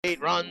8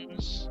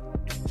 runs.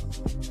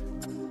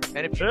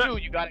 And if you do,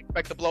 you got to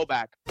expect the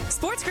blowback.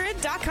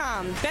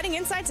 SportsGrid.com. Betting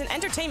insights and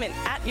entertainment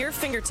at your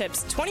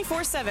fingertips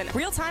 24/7.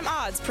 Real-time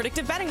odds,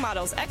 predictive betting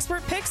models,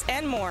 expert picks,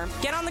 and more.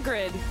 Get on the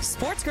grid.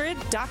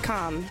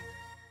 SportsGrid.com.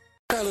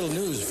 Got a little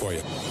news for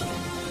you.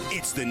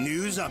 It's the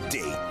news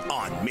update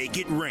on Make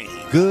It Rain.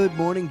 Good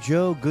morning,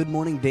 Joe. Good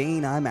morning,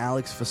 Dane. I'm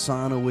Alex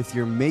Fasano with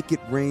your Make It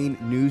Rain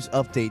news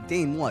update.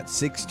 Dane, what,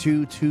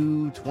 6'2",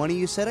 220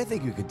 you said? I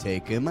think you could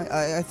take him.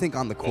 I think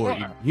on the court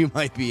you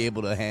might be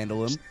able to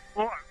handle him.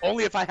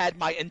 Only if I had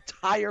my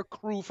entire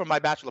crew from my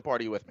bachelor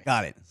party with me.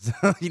 Got it.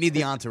 So you need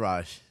the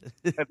entourage.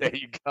 There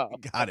you go.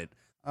 Got it.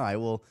 All right,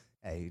 well,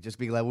 hey, just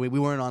be glad we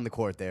weren't on the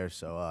court there,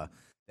 so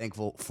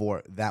thankful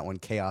for that one.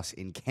 Chaos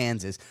in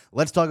Kansas.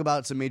 Let's talk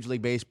about some Major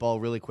League Baseball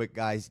really quick,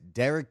 guys.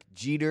 Derek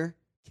Jeter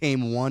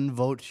came one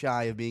vote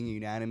shy of being a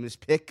unanimous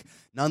pick.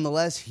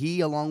 Nonetheless,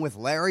 he, along with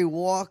Larry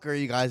Walker,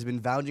 you guys have been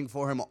vouching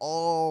for him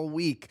all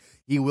week.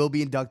 He will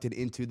be inducted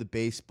into the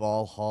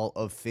Baseball Hall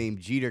of Fame.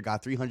 Jeter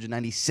got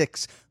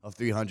 396 of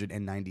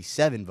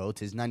 397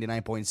 votes. His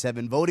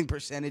 99.7 voting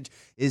percentage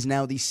is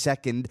now the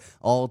second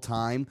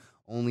all-time,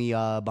 only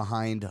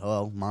behind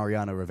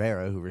Mariano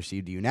Rivera, who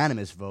received a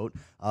unanimous vote.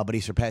 But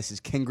he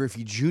surpasses Ken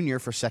Griffey Jr.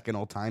 for second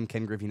all-time.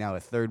 Ken Griffey now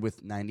at third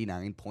with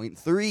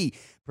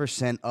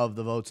 99.3% of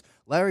the votes.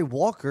 Larry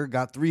Walker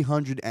got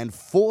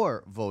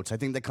 304 votes. I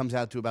think that comes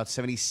out to about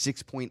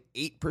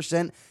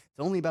 76.8%. It's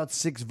only about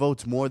 6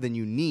 votes more than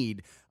you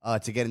need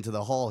to get into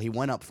the Hall. He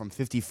went up from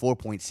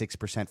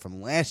 54.6%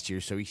 from last year,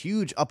 so a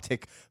huge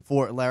uptick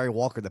for Larry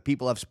Walker. The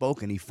people have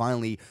spoken. He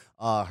finally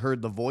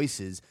heard the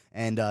voices,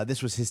 and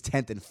this was his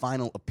 10th and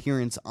final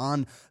appearance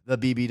on the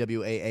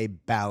BBWAA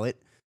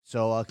ballot.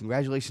 So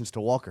congratulations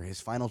to Walker, his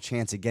final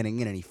chance at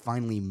getting in, and he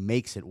finally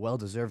makes it.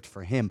 Well-deserved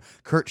for him.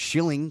 Kurt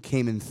Schilling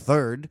came in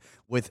third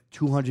with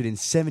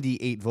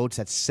 278 votes.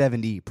 That's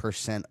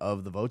 70%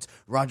 of the votes.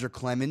 Roger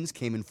Clemens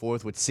came in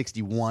fourth with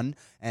 61,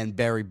 and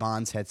Barry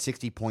Bonds had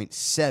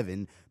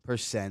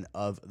 60.7%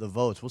 of the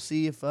votes. We'll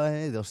see if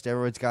those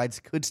steroids guys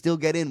could still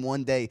get in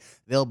one day.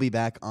 They'll be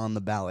back on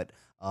the ballot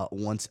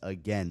once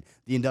again.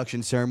 The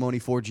induction ceremony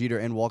for Jeter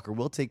and Walker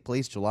will take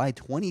place July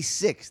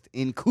 26th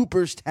in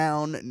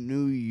Cooperstown,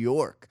 New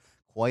York.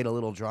 Quite a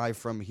little drive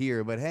from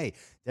here, but hey,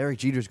 Derek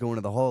Jeter's going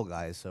to the Hall,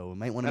 guys, so we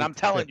might want to. And I'm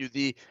telling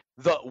you,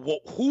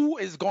 who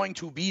is going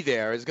to be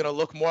there is going to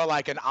look more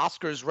like an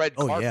Oscars red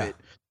carpet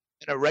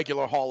than a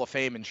regular Hall of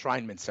Fame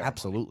enshrinement ceremony.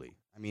 Absolutely.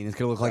 I mean, it's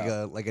going to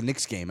look like a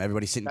Knicks game.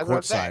 Everybody sitting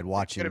courtside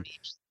watching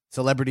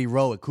Celebrity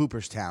Row at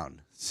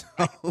Cooperstown. So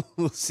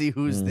we'll see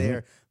who's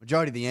there.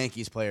 Majority of the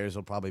Yankees players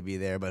will probably be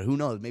there, but who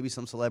knows? Maybe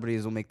some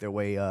celebrities will make their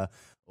way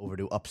over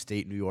to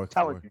upstate New York.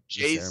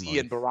 Jay-Z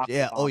and Barack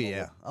Yeah. Obama. Oh,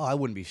 yeah. Oh, I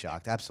wouldn't be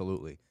shocked.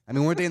 Absolutely. I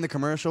mean, weren't they in the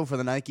commercial for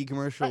the Nike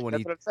commercial?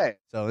 That's what I'm saying.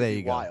 So there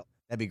you go. Wild.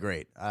 That'd be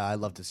great. I'd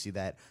love to see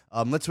that.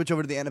 Let's switch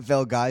over to the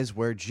NFL, guys,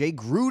 where Jay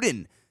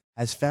Gruden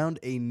has found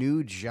a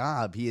new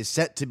job. He is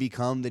set to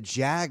become the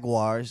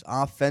Jaguars'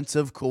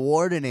 offensive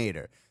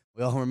coordinator.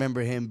 We all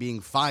remember him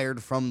being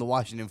fired from the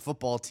Washington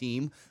football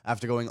team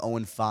after going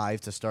 0-5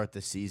 to start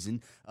the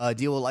season.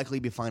 Deal will likely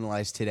be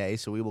finalized today,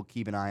 so we will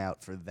keep an eye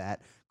out for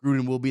that.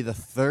 Gruden will be the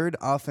third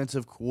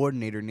offensive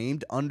coordinator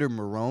named under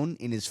Marrone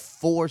in his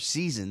 4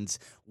 seasons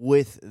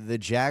with the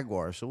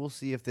Jaguars. So we'll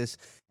see if this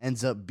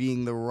ends up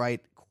being the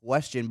right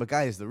question. But,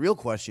 guys, the real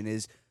question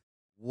is,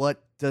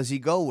 what does he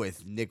go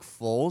with, Nick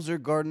Foles or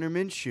Gardner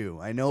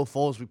Minshew? I know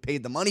Foles we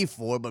paid the money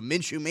for, but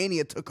Minshew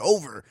Mania took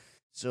over.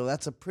 So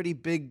that's a pretty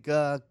big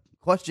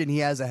question he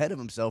has ahead of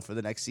himself for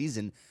the next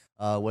season.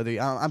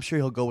 I'm sure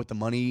he'll go with the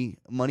money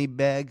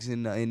bags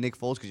in Nick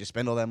Foles because you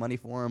spend all that money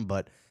for him.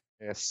 But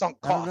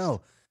sunk cost. I don't know.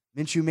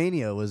 Minshew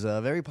Mania was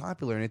very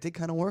popular, and it did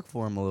kind of work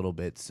for him a little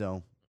bit.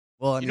 So,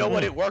 well, I mean, you know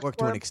what it worked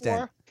to an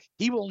extent.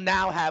 He will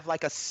now have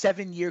like a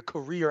 7-year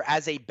career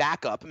as a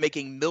backup,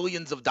 making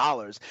millions of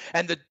dollars.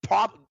 And the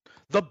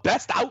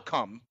best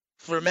outcome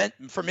for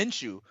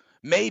Minshew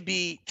may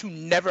be to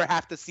never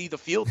have to see the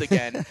field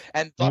again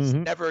and thus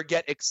never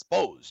get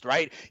exposed,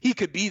 right? He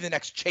could be the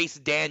next Chase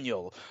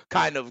Daniel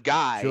kind of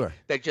guy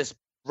that just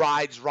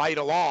rides right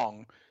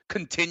along,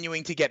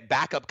 continuing to get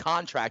backup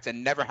contracts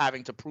and never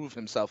having to prove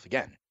himself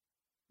again.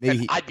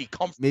 I'd be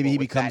comfortable. Maybe he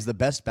becomes the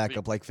best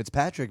backup like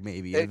Fitzpatrick,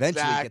 maybe. Exactly.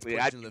 Eventually gets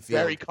pushed into the field.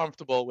 I'd be very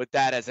comfortable with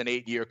that as an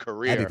 8-year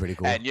career. That'd be pretty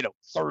cool. And,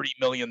 $30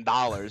 million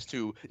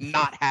to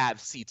not have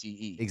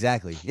CTE.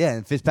 Exactly. Yeah,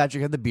 and Fitzpatrick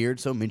had the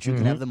beard, so Minshew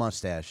can have the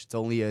mustache. It's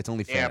only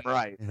fair. Damn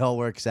right. It all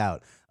works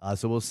out.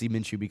 So we'll see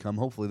Minshew become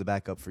hopefully the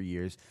backup for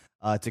years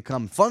to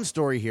come. Fun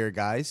story here,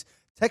 guys.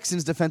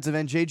 Texans defensive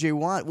end J.J.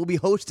 Watt will be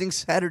hosting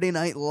Saturday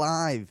Night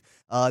Live.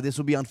 This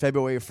will be on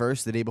February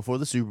 1st, the day before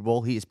the Super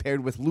Bowl. He is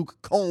paired with Luke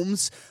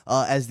Combs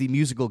as the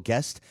musical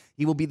guest.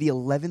 He will be the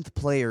 11th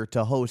player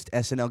to host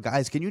SNL.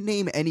 Guys, can you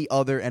name any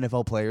other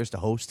NFL players to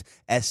host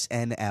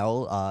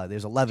SNL?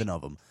 There's 11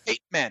 of them.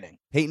 Peyton Manning.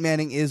 Peyton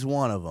Manning is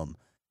one of them.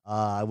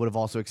 I would have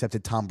also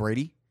accepted Tom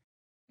Brady,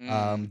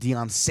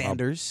 Deion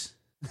Sanders.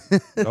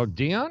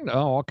 Deion?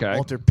 Oh, okay.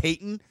 Walter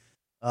Payton,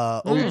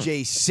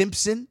 O.J.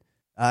 Simpson.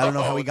 I don't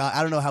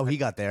know how he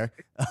got there.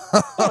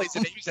 Well,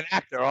 he's an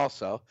actor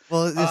also.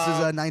 Well, this is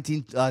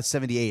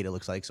 1978. It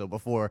looks like, so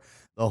before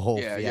the whole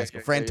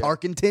fiasco. Fran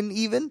Tarkenton,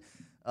 even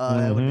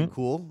that would be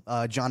cool.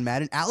 John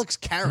Madden, Alex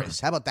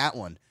Karras. How about that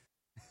one?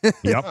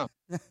 Yep.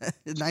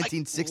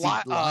 1960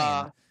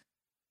 Lion.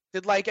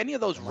 Did like any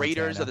of those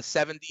Raiders of the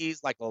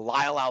 70s, like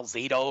Lyle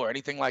Alzado or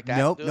anything like that?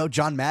 Nope, no,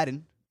 John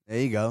Madden. There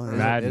you go.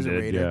 There's a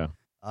Raider.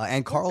 Yeah.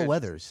 And Carl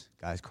Weathers,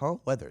 guys.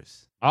 Carl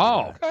Weathers.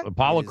 Oh,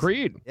 Apollo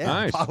Creed. Yeah,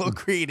 Nice. Apollo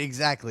Creed,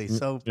 exactly.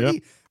 So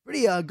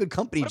pretty good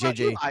company, What about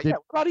JJ. Eli? Yeah,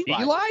 what about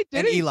Eli? Eli?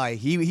 And Eli,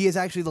 he is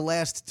actually the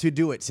last to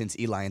do it since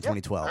Eli in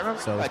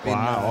 2012. So it's been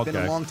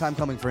a long time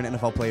coming for an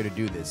NFL player to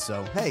do this.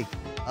 So hey,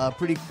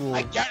 pretty cool.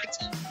 I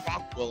guarantee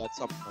Gronk will at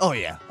some point. Oh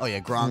yeah,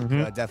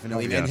 Gronk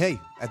definitely. Oh, And hey,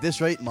 at this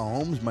rate,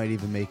 Mahomes might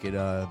even make it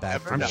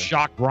back. I'm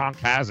shocked Gronk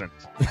hasn't.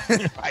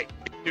 Right.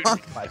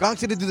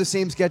 Gronk's gonna do the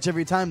same sketch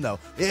every time though.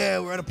 Yeah,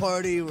 we're at a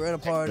party, and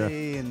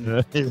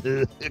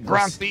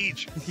Gronk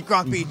Beach.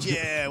 Gronk Beach.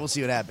 Yeah, we'll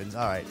see what happens.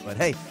 All right, but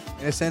hey,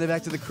 gonna send it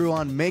back to the crew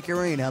on Make It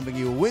Rain, helping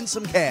you win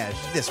some cash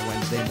this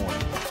Wednesday morning.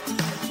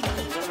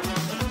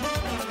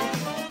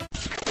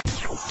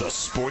 The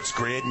Sports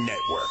Grid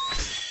Network.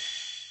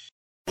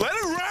 Let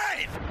it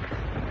rain!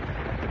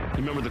 You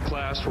remember the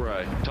class where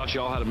I taught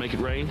y'all how to make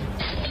it rain?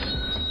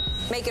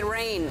 Make it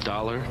rain.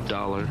 Dollar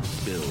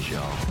bills,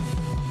 y'all.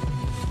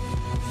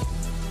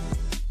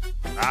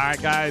 All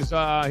right, guys,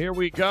 here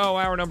we go.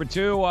 Hour number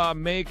 2,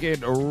 Make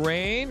It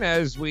Rain,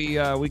 as we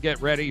get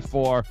ready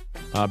for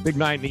big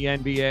night in the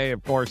NBA.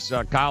 Of course,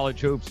 college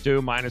hoops,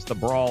 too, minus the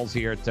brawls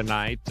here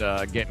tonight.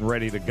 Getting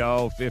ready to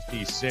go.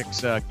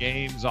 56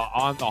 games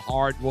on the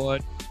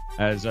hardwood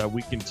as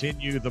we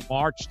continue the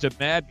march to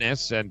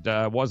madness. And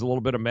was a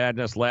little bit of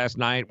madness last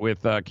night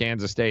with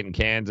Kansas State and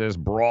Kansas.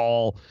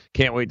 Brawl.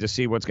 Can't wait to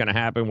see what's going to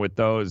happen with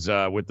those,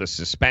 with the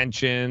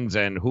suspensions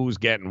and who's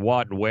getting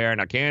what and where.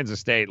 Now, Kansas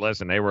State,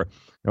 listen, they were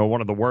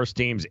one of the worst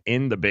teams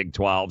in the Big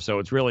 12, so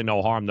it's really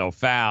no harm, no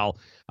foul.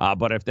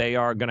 But if they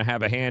are going to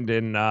have a hand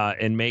in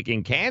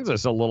making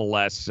Kansas a little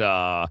less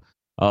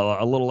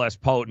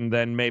potent,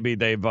 then maybe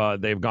they've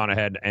gone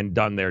ahead and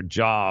done their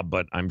job.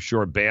 But I'm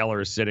sure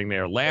Baylor is sitting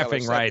there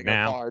laughing right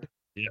now.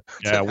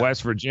 Yeah,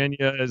 West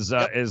Virginia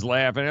is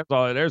laughing.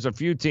 So there's a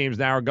few teams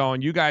now are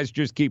going, you guys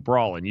just keep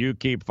rolling. You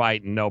keep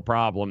fighting, no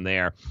problem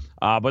there.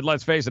 But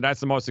let's face it, that's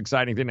the most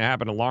exciting thing to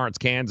happen to Lawrence,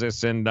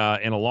 Kansas, in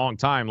a long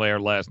time there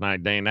last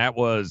night, Dane. That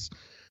was,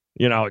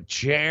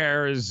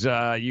 chairs.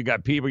 You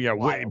got people,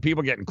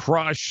 people getting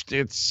crushed.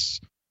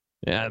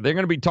 They're going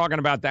to be talking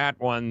about that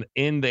one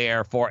in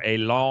there for a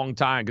long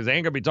time because they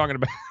ain't going to be talking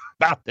about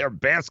their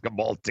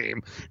basketball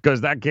team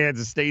because that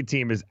Kansas State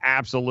team is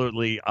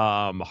absolutely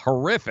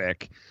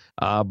horrific.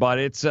 But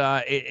it's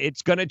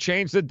going to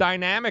change the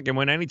dynamic.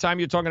 And anytime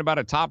you're talking about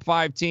a top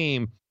 5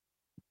 team,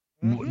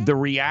 the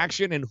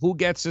reaction and who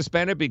gets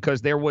suspended,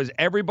 because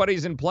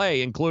everybody's in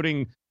play,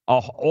 including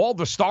all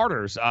the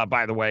starters,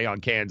 by the way,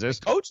 on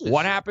Kansas. Coaches.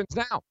 What happens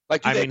now?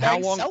 How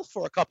long? Self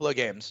for a couple of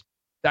games.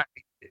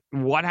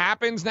 What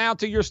happens now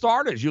to your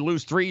starters? You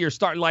lose 3,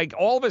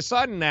 all of a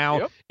sudden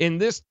now in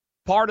this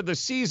part of the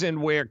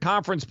season where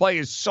conference play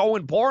is so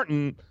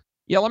important.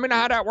 Yeah, let me know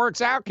how that works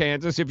out,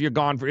 Kansas, if you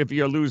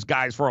lose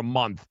guys for a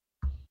month.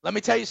 Let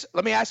me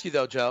ask you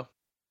though, Joe.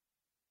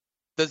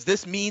 Does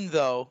this mean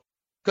though,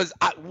 because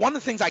one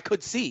of the things I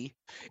could see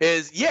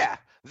is,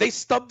 they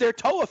stubbed their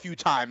toe a few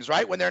times,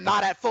 right, when they're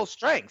not at full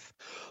strength,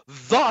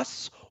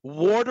 thus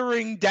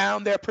watering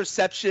down their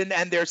perception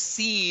and their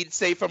seed,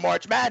 say, for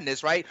March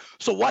Madness, right?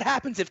 So what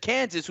happens if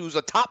Kansas, who's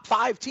a top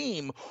 5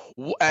 team,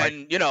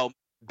 and,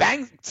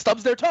 bang,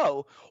 stubs their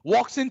toe,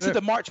 walks into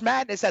the March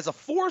Madness as a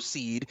 4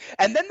 seed,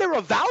 and then they're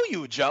a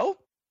value, Joe?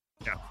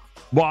 Yeah.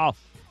 Well,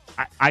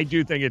 I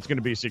do think it's going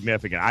to be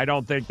significant. I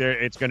don't think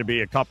it's going to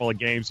be a couple of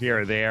games here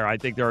or there. I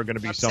think there are going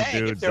to be some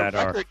dudes that are. If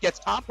their record gets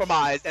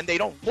compromised and they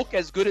don't look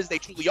as good as they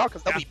truly are,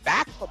 because they'll be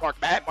back for March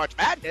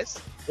Madness.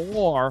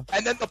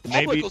 And then the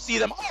public will see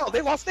them. Oh,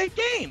 they lost 8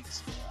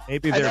 games.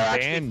 Maybe they're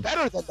banned.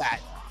 Better than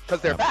that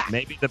because they're back.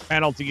 Maybe the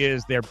penalty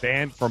is they're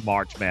banned from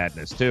March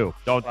Madness too.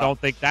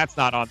 Don't think that's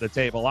not on the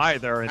table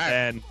either. And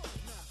then,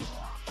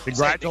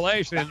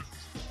 congratulations.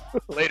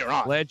 Later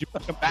on. Glad you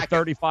put them back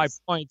 35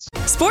 points.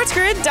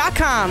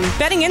 SportsGrid.com.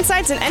 Betting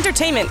insights and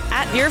entertainment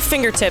at your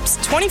fingertips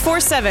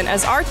 24/7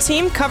 as our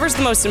team covers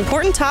the most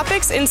important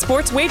topics in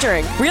sports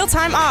wagering.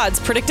 Real-time odds,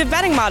 predictive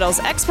betting models,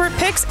 expert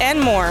picks,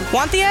 and more.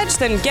 Want the edge?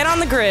 Then get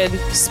on the grid.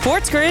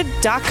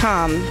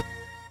 SportsGrid.com.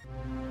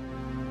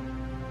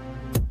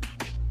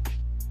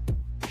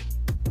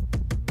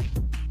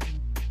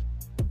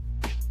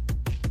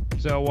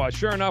 So,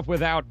 sure enough,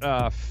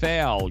 without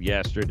fail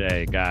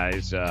yesterday,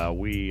 guys,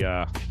 we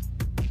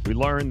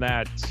learned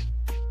that,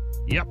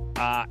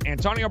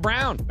 Antonio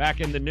Brown back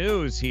in the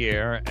news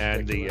here,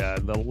 and the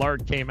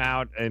alert came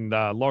out in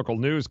local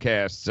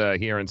newscasts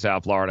here in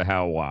South Florida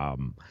how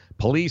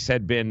police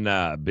had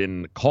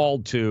been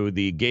called to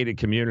the gated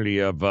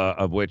community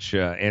of which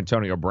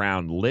Antonio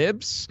Brown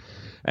lives.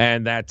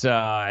 and that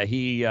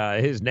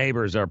his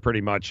neighbors are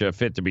pretty much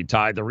fit to be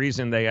tied. The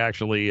reason they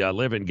actually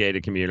live in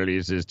gated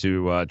communities is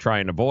to try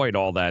and avoid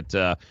all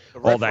that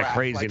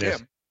craziness.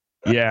 Like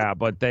Yeah,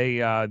 but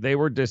they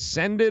were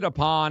descended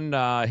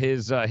upon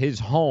his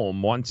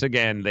home once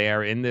again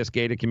there in this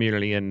gated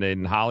community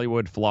in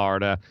Hollywood,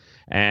 Florida,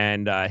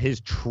 and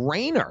his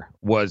trainer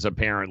was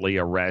apparently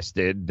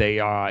arrested.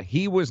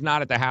 He was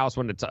not at the house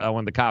when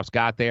the cops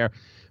got there,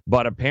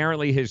 but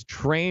apparently his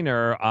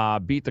trainer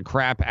beat the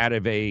crap out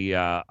of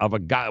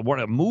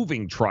a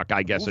moving truck,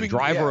 I guess, a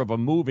driver of a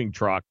moving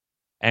truck.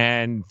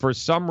 And for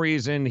some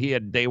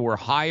reason they were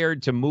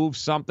hired to move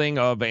something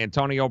of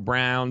Antonio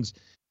Brown's.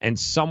 And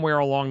somewhere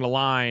along the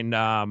line,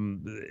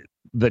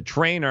 the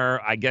trainer,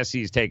 I guess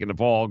he's taken the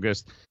fall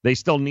because they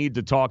still need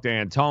to talk to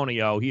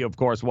Antonio. He, of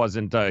course,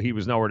 wasn't. He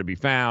was nowhere to be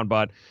found.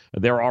 But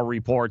there are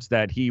reports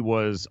that he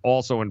was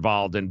also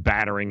involved in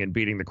battering and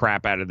beating the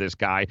crap out of this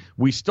guy.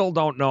 We still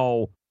don't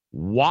know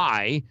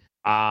why,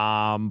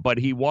 but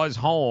he was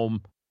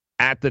home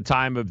at the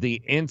time of the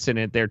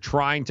incident. They're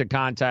trying to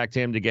contact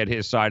him to get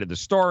his side of the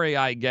story,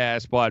 I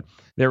guess, but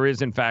there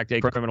is, in fact, a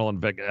criminal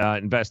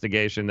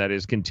investigation that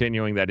is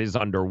continuing, that is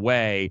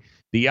underway.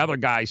 The other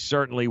guy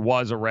certainly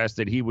was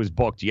arrested. He was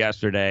booked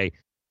yesterday,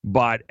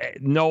 but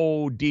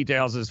no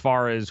details as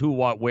far as who,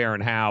 what, where,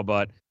 and how.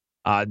 But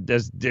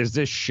does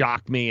this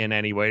shock me in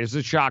any way? Does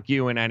this shock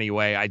you in any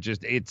way?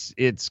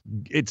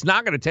 It's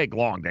not going to take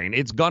long, Dane.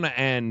 It's going to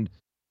end.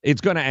 It's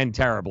going to end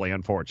terribly,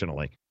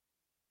 unfortunately.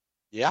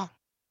 Yeah.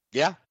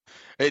 Yeah,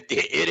 it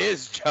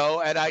is,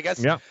 Joe. And I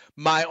guess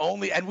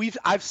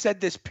I've said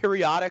this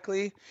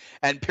periodically,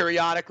 and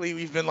periodically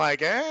we've been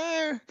like,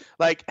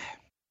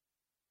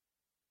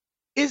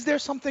 is there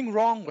something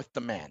wrong with the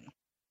man?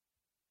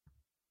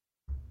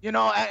 And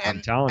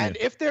I'm telling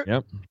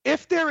you.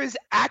 If there is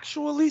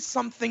actually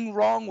something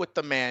wrong with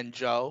the man,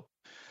 Joe,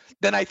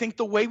 then I think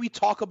the way we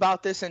talk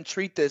about this and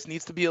treat this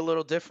needs to be a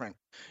little different.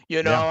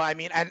 I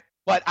mean,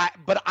 but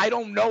I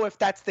don't know if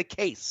that's the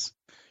case.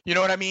 You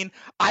know what I mean?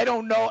 I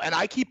don't know. And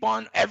I keep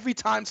on, every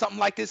time something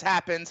like this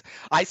happens,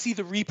 I see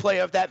the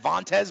replay of that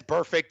Vontaze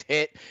Burfict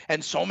hit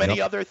and so many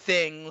other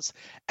things.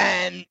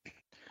 And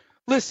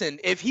listen,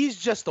 if he's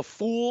just a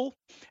fool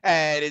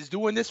and is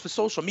doing this for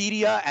social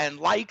media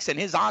and likes and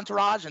his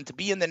entourage and to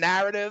be in the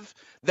narrative,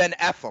 then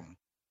F him.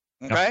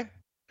 Okay?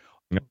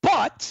 Yep.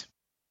 But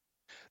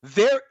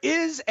there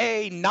is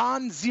a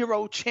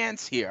non-zero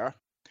chance here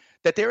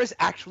that there is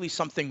actually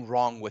something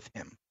wrong with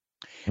him.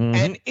 Mm-hmm.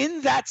 And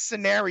in that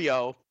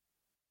scenario,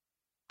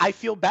 I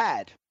feel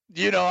bad.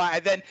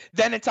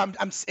 Then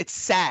it's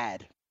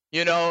sad.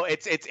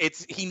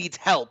 It's he needs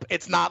help.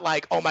 It's not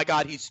like, oh my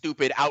God, he's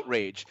stupid,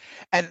 outrage.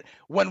 And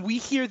when we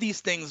hear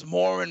these things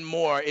more and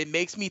more, it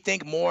makes me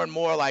think more and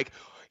more like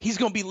he's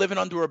going to be living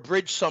under a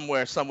bridge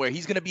somewhere.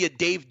 He's going to be a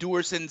Dave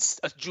Duerson,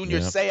 a Junior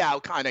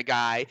Seau kind of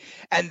guy.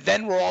 And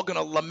then we're all going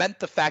to lament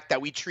the fact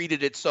that we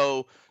treated it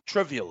so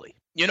trivially.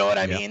 You know what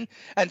I mean?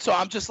 And so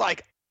I'm just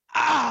like,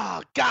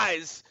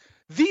 guys,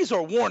 these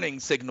are warning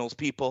signals,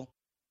 people.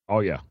 Oh,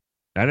 yeah.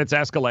 And it's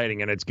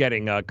escalating and it's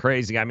getting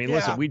crazy. I mean,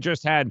 listen,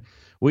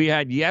 we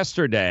had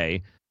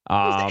yesterday.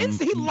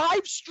 He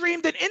live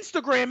streamed an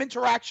Instagram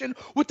interaction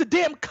with the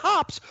damn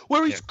cops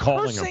where he's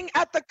cursing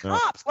at the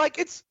cops. Like,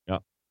 it's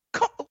like,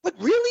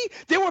 really?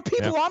 There were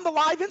people on the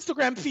live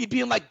Instagram feed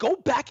being like, go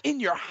back in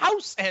your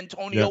house,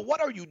 Antonio.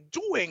 What are you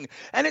doing?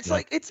 And it's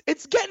like,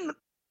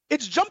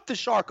 it's jumped the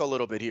shark a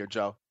little bit here,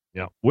 Joe.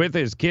 Yeah, with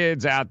his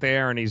kids out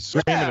there, and he's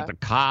screaming at the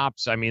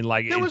cops. I mean,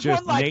 like, there was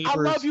just one like, neighbors. "I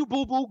love you,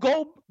 boo boo.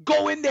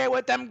 Go in there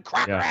with them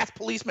cracker ass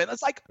policemen."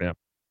 It's like,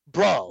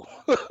 bro.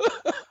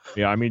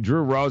 I mean,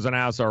 Drew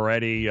Rosenhaus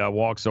already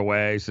walks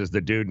away, says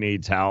the dude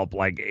needs help.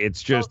 Like,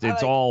 it's just,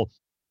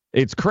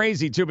 it's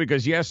crazy too,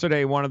 because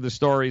yesterday one of the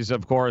stories,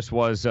 of course,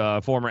 was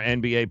former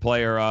NBA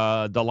player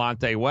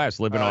Delonte West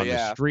living on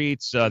the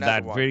streets.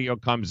 That video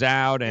comes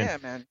out,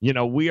 and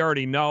we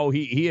already know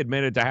he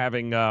admitted to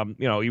having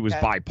he was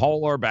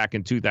bipolar back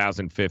in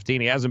 2015.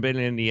 He hasn't been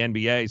in the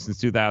NBA since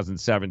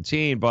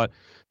 2017, but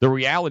the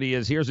reality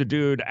is, here's a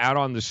dude out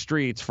on the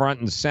streets,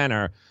 front and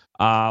center,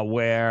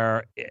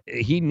 where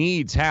he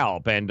needs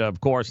help, and of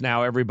course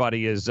now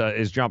everybody is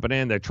jumping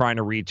in. They're trying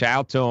to reach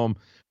out to him.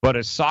 But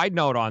a side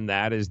note on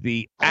that is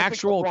the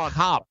actual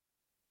cop,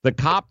 the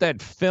cop that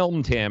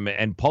filmed him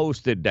and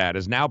posted that,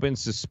 has now been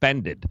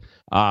suspended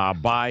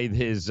by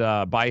his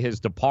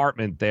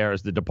department there,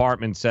 as the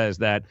department says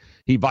that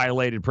he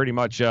violated pretty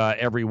much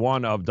every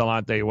one of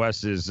Delonte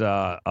West's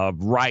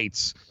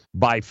rights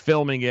by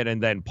filming it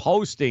and then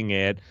posting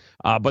it.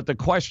 But the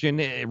question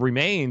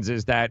remains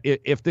is that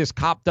if this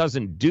cop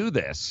doesn't do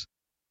this,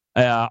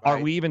 are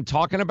we even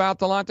talking about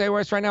Delonte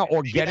West right now,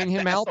 or getting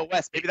him help?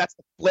 Maybe that's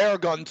the flare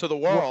gun to the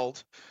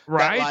world,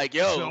 right? That, like,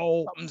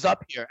 something's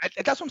up here. And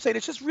that's what I'm saying.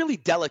 It's just really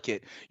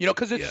delicate,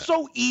 because it's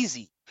so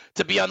easy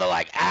to be on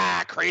the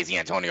crazy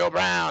Antonio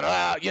Brown,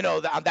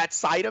 on that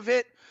side of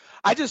it.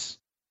 I just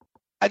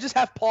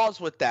have pause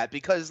with that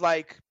because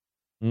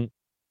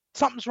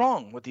something's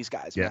wrong with these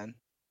guys, man.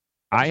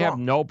 I have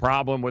no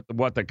problem with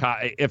what the cop,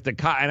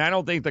 and I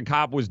don't think the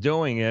cop was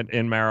doing it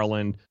in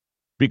Maryland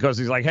because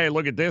he's like, hey,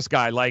 look at this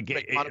guy. Like,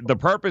 the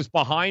purpose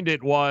behind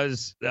it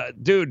was,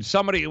 dude,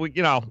 somebody, we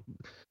got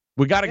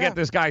to get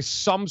this guy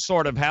some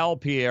sort of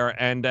help here.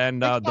 And then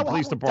the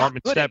police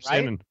department steps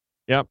in and,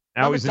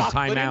 now he's in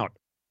timeout.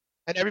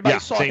 And everybody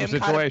saw him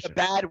situation. kind of in a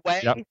bad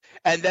way.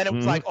 And then it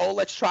was like, oh,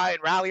 let's try and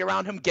rally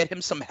around him, get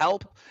him some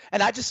help.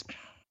 And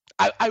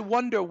I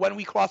wonder when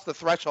we cross the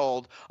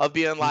threshold of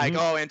being like,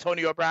 oh,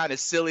 Antonio Brown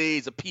is silly,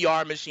 he's a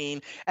PR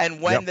machine,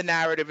 and when the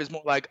narrative is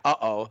more like,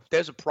 uh-oh,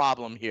 there's a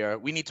problem here.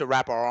 We need to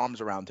wrap our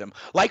arms around him,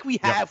 like we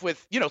have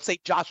with, say,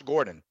 Josh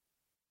Gordon.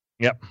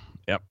 Yep.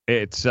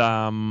 It's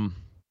not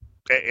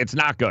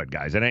good,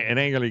 guys. It ain't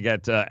going to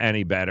get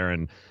any better,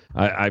 and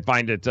I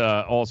find it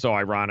also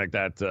ironic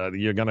that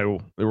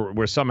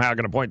we're somehow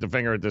going to point the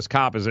finger at this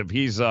cop as if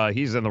he's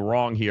in the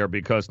wrong here,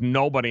 because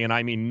nobody, and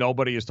I mean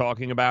nobody, is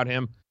talking about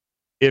him.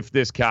 If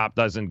this cop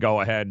doesn't go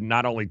ahead,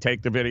 not only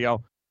take the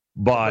video,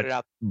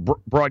 but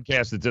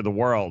broadcast it to the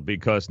world,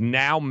 because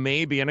now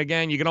maybe, and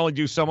again, you can only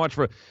do so much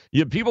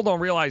people don't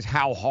realize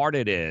how hard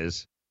it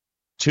is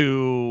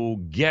to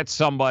get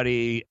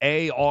somebody,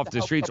 A, off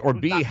the streets, or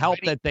B, help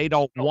that they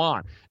don't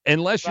want.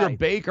 Unless you're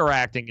Baker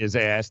acting his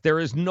ass, there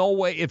is no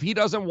way. If he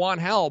doesn't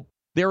want help,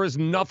 there is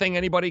nothing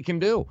anybody can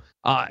do.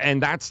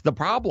 And that's the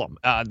problem.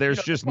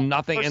 There's just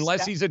nothing,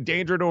 unless he's a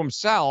danger to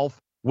himself,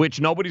 which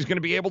nobody's going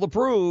to be able to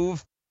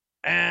prove.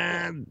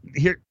 And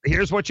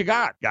here's what you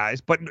got, guys.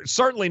 But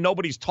certainly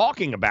nobody's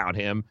talking about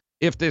him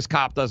if this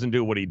cop doesn't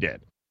do what he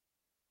did.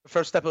 The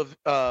first step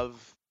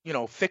of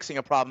fixing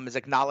a problem is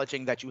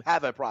acknowledging that you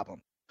have a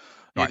problem.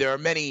 Right. There are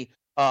many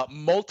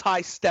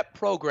multi-step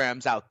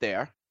programs out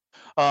there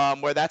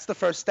where that's the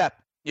first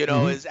step,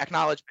 is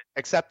acknowledgement,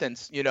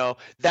 acceptance.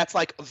 That's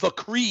like the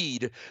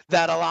creed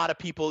that a lot of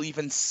people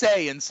even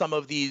say in some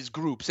of these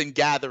groups and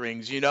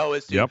gatherings,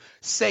 is to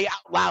say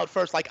out loud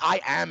first, like,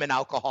 I am an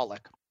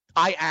alcoholic.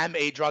 I am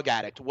a drug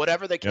addict,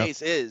 whatever the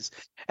case is.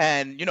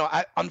 And,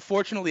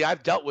 unfortunately,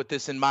 I've dealt with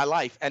this in my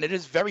life, and it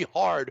is very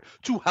hard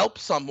to help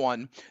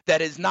someone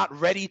that is not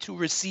ready to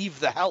receive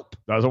the help.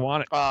 Doesn't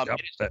want it.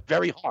 It is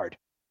very hard.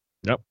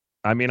 Yep.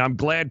 I mean, I'm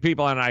glad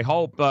people, and I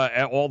hope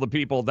all the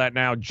people that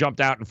now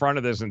jumped out in front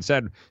of this and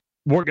said,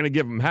 we're going to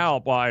give them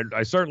help. Well,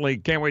 I certainly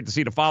can't wait to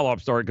see the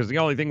follow-up story, because the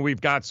only thing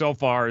we've got so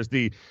far is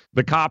the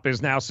cop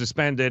is now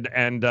suspended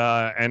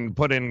and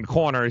put in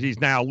corner. He's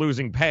now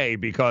losing pay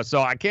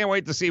so I can't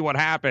wait to see what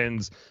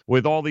happens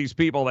with all these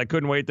people that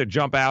couldn't wait to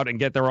jump out and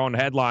get their own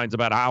headlines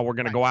about how we're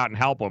going to go out and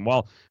help him.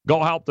 Well,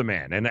 go help the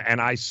man.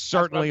 And I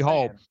certainly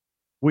hope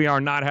we are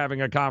not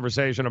having a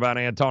conversation about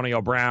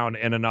Antonio Brown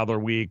in another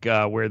week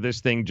where this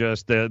thing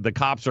just the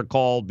cops are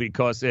called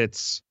because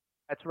it's.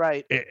 That's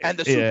right. And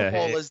the Super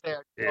Bowl is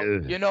there.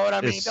 You know what I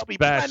mean? There'll be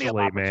plenty of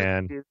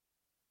opportunities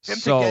for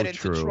him to get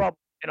into trouble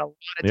in a lot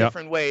of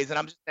different ways. And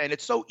I'm just saying,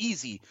 it's so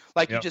easy,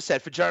 like you just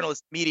said, for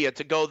journalists, media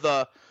to go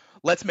the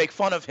let's make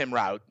fun of him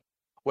route,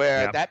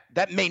 where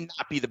that may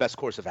not be the best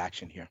course of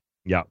action here.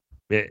 Yeah.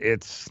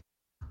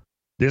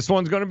 This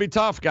one's going to be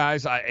tough,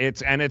 guys.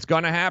 It's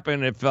going to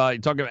happen if you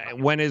talk about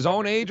when his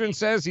own agent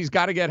says he's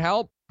got to get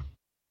help.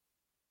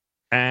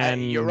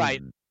 And you're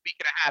right. Week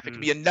and a half, it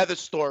could be another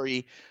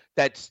story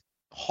that's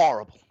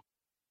horrible.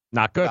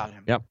 Not good.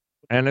 Yep.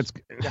 And it's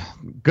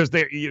because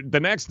the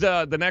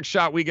next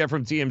shot we get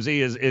from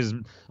TMZ is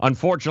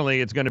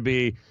unfortunately it's going to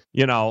be,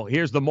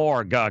 here's the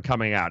morgue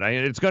coming out.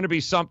 It's going to be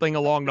something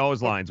along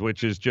those lines,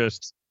 which is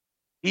just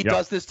he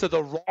does this to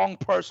the wrong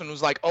person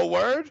who's like, oh,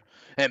 word,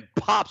 and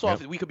pops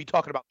off. We could be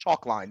talking about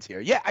chalk lines here.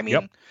 Yeah, I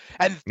mean,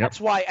 and that's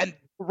why. And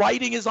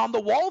writing is on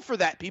the wall for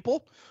that,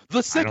 people.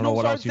 The signals are there. I don't know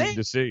what else you need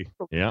to see.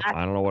 Yeah,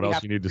 I don't know what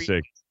else you need to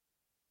see.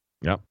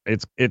 Yep,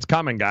 it's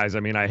coming, guys.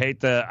 I mean, I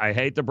hate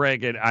to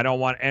break it. I don't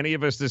want any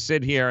of us to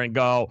sit here and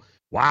go,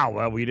 wow,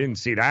 well, we didn't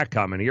see that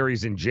coming. Here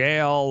he's in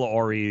jail,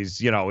 or he's,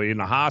 in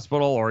the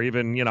hospital, or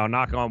even,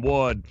 knock on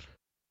wood,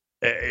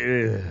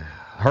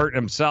 hurt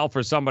himself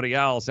or somebody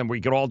else, and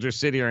we could all just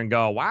sit here and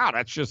go, wow,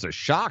 that's just a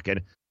shock.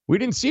 And we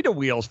didn't see the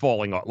wheels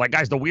falling off. Like,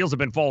 guys, the wheels have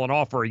been falling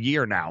off for a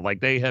year now. Like,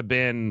 they have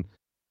been,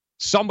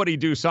 somebody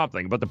do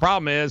something. But the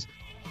problem is,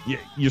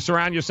 you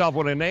surround yourself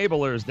with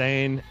enablers,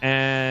 Dane,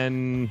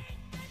 and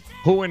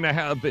who in the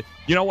hell?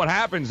 You know what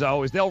happens,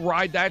 though, is they'll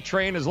ride that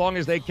train as long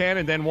as they can,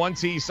 and then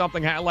once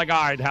something like,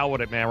 all right, hell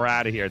with it, man, we're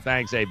out of here.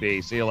 Thanks,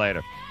 AB. See you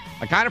later.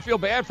 I kind of feel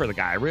bad for the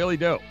guy. I really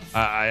do.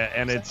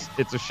 And it's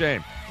a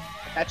shame.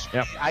 That's,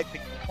 I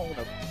think, the tone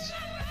of this.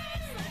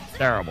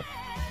 Terrible.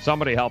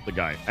 Somebody help the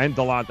guy. And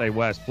Delonte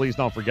West. Please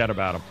don't forget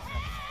about him.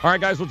 All right,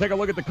 guys, we'll take a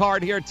look at the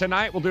card here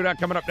tonight. We'll do that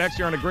coming up next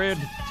here on The Grid,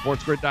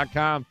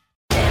 sportsgrid.com.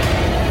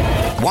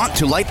 Want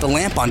to light the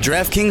lamp on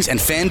DraftKings and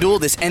FanDuel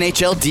this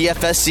NHL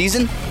DFS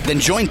season? Then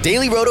join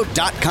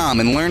DailyRoto.com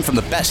and learn from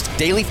the best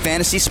daily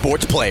fantasy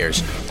sports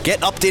players. Get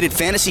updated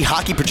fantasy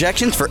hockey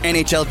projections for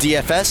NHL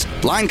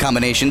DFS, line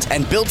combinations,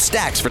 and build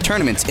stacks for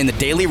tournaments in the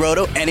Daily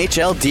Roto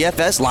NHL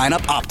DFS Lineup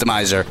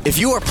Optimizer. If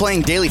you are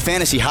playing daily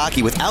fantasy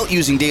hockey without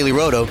using Daily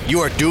Roto, you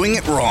are doing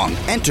it wrong.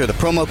 Enter the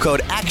promo code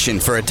ACTION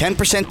for a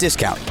 10%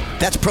 discount.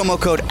 That's promo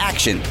code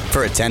ACTION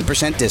for a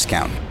 10%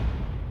 discount.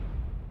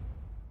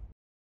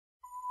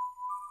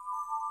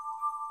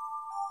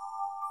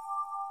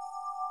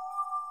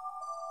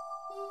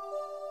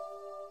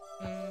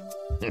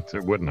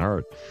 It wouldn't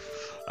hurt.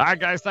 All right,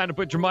 guys, time to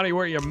put your money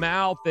where your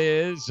mouth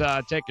is.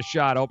 Take a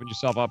shot. Open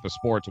yourself up a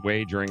sports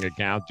wagering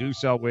account. Do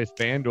so with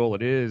FanDuel.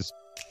 It is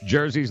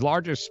Jersey's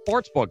largest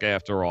sports book,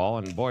 after all.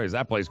 And, boy, is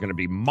that place going to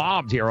be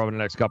mobbed here over the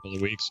next couple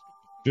of weeks.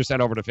 Just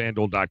head over to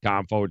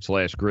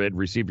FanDuel.com/grid.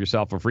 Receive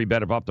yourself a free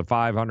bet of up to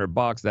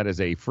 $500. That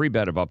is a free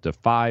bet of up to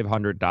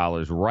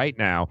 $500 right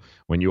now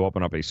when you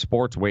open up a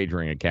sports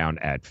wagering account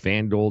at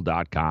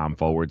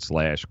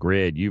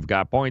FanDuel.com/grid. You've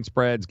got point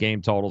spreads, game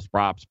totals,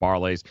 props,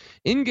 parlays,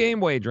 in-game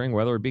wagering,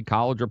 whether it be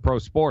college or pro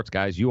sports,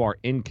 guys. You are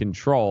in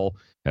control.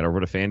 Head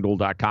over to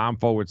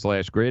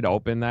FanDuel.com/grid.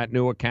 Open that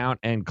new account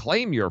and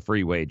claim your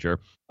free wager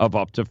of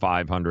up to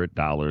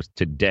 $500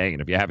 today.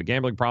 And if you have a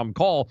gambling problem,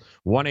 call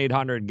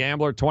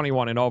 1-800-GAMBLER,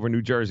 21 and over,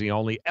 New Jersey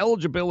only.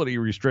 Eligibility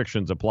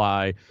restrictions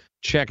apply.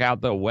 Check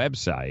out the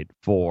website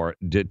for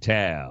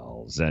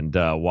details. And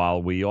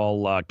while we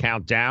all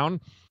count down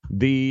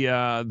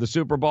the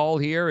Super Bowl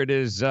here,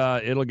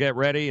 it'll get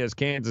ready as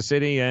Kansas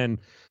City and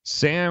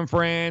San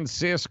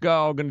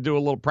Francisco going to do a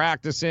little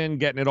practicing,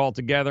 getting it all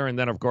together, and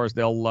then of course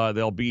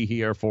they'll be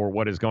here for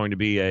what is going to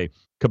be a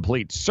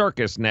complete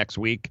circus next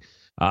week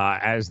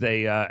as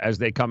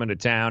they come into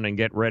town and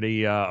get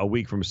ready a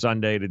week from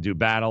Sunday to do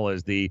battle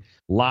as the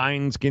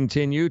lines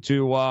continue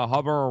to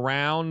hover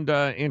around.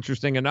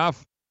 Interesting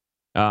enough,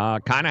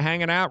 kind of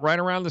hanging out right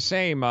around the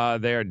same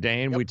there,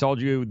 Dane. Yep. We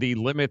told you the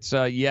limits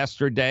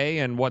yesterday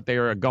and what they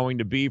are going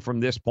to be from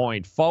this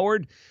point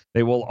forward.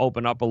 They will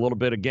open up a little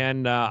bit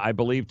again, I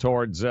believe,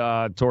 towards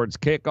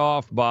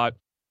kickoff. But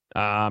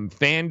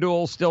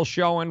FanDuel still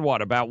showing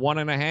what, about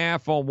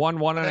 1.5 or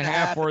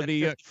 1.5 for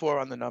the 54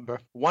 on the number,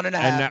 1.5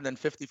 and then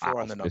 54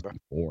 on the number.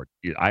 54.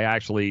 I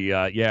actually,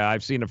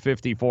 I've seen a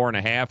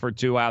 54.5 or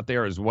 2 out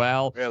there as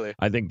well. Really?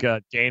 I think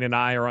Dane and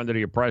I are under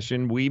the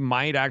impression we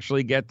might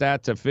actually get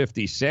that to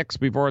 56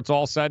 before it's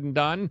all said and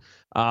done.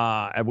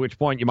 At which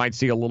point you might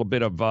see a little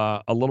bit of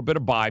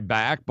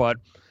buyback, but.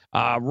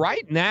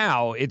 Right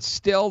now, it's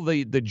still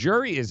the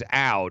jury is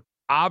out.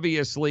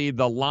 Obviously,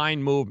 the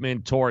line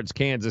movement towards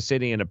Kansas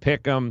City and a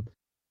pick'em,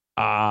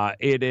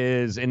 it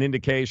is an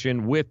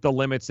indication with the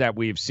limits that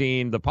we've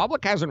seen. The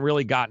public hasn't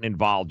really gotten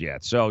involved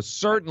yet. So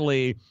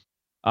certainly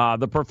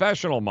the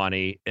professional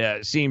money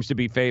seems to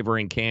be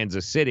favoring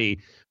Kansas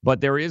City.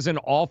 But there is an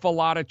awful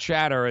lot of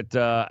chatter at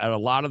a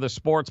lot of the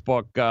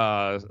sportsbook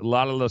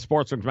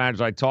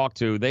managers I talk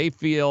to. They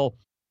feel,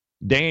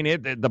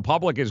 Dane, the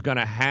public is going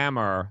to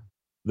hammer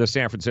the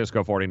San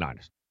Francisco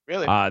 49ers.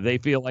 Really? They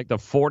feel like the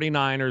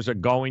 49ers are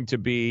going to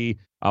be,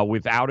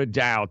 without a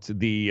doubt,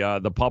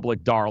 the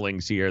public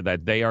darlings here,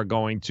 that they are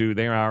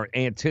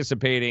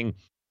anticipating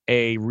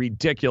a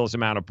ridiculous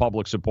amount of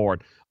public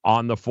support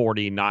on the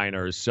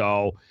 49ers.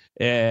 So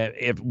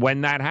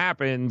when that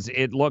happens,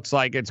 it looks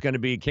like it's going to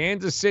be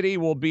Kansas City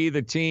will be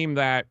the team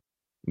that,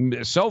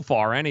 so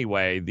far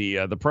anyway,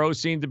 the pros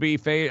seem to be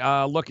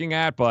looking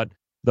at, but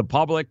the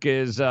public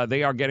is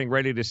they are getting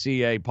ready to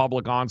see a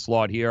public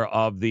onslaught here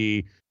of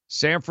the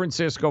San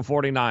Francisco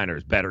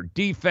 49ers. Better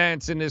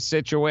defense in this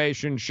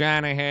situation.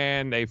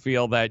 Shanahan, they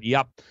feel that,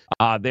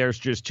 there's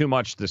just too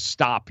much to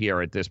stop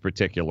here at this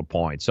particular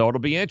point. So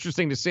it'll be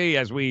interesting to see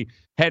as we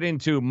head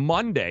into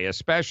Monday,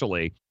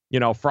 especially.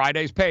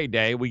 Friday's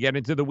payday. We get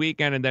into the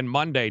weekend, and then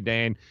Monday,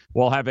 Dane,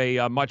 we'll have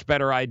a much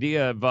better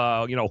idea of,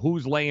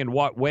 who's laying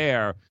what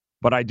where.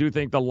 But I do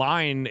think the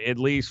line, at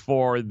least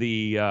for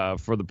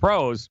the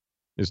pros,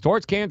 is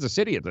towards Kansas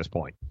City at this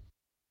point.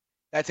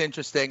 That's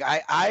interesting.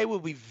 I will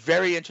be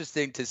very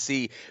interesting to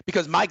see,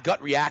 because my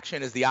gut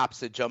reaction is the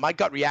opposite, Joe. My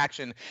gut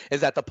reaction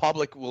is that the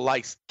public will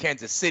like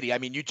Kansas City. I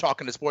mean, you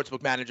talking to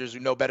sportsbook managers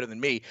who know better than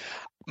me.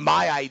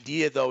 My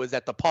idea, though, is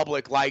that the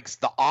public likes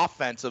the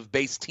offensive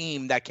base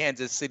team that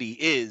Kansas City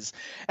is,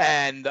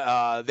 and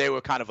they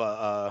were kind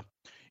of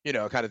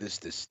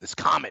this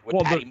comet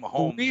with Patty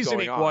Mahomes. The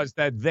reasoning going on. was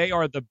that they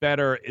are the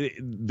better.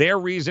 Their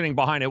reasoning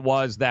behind it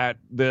was that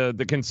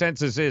the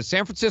consensus is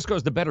San Francisco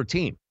is the better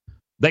team.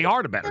 They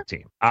are the better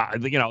team.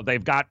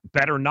 They've got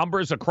better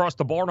numbers across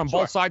the board on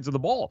both sides of the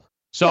ball.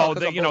 So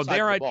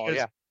their idea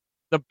is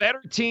the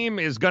better team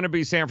is going to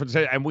be San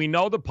Francisco, and we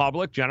know the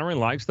public generally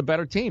likes the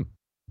better team.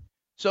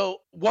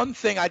 So one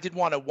thing I did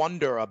want to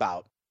wonder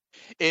about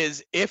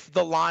is if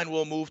the line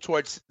will move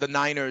towards the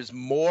Niners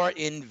more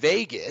in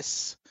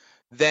Vegas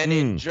than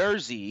in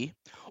Jersey,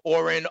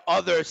 or in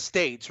other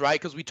states, right?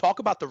 Because we talk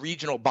about the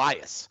regional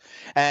bias,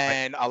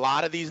 and a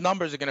lot of these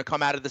numbers are going to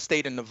come out of the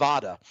state of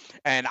Nevada.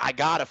 And I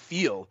got to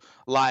feel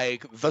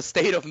like the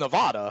state of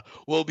Nevada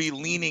will be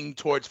leaning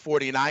towards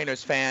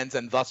 49ers fans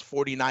and thus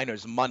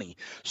 49ers money.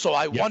 So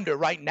I wonder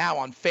right now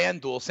on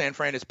FanDuel, San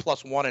Fran is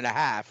plus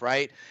 1.5,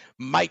 right?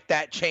 Might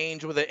that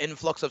change with an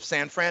influx of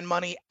San Fran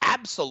money?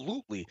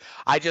 Absolutely.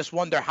 I just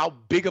wonder how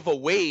big of a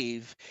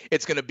wave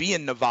it's going to be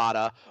in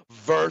Nevada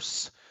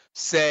versus,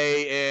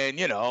 say, in,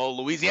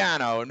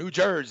 Louisiana or New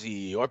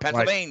Jersey or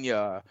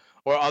Pennsylvania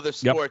or other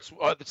sports,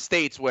 or other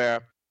states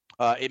where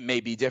it may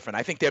be different.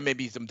 I think there may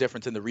be some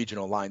difference in the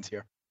regional lines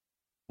here.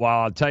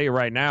 Well, I'll tell you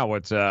right now,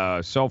 what's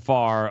so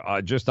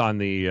far just on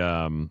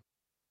the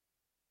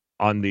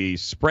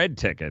spread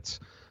tickets,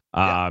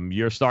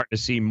 you're starting to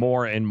see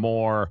more and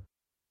more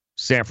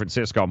San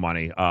Francisco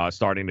money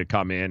starting to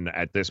come in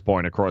at this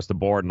point across the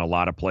board in a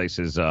lot of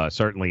places,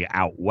 certainly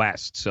out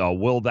west. So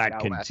will that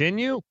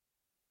continue?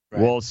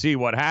 Right. We'll see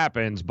what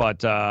happens,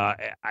 but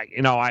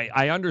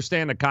I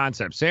understand the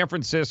concept. San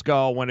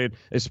Francisco,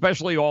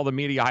 especially all the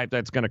media hype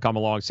that's going to come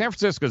along, San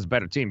Francisco's a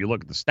better team. You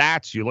look at the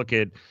stats, you look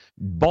at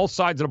both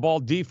sides of the ball,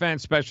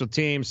 defense, special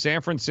teams.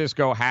 San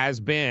Francisco has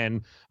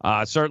been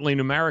certainly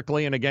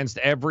numerically and against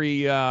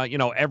every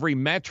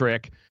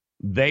metric.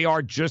 They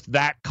are just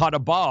that cut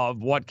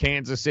above what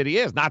Kansas City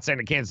is. Not saying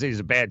that Kansas City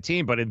is a bad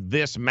team, but in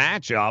this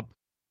matchup,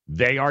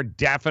 they are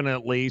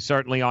definitely,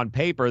 certainly on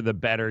paper, the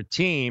better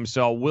team.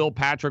 So will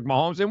Patrick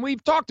Mahomes, and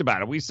we've talked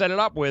about it. We set it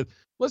up with,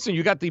 listen,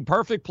 you got the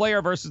perfect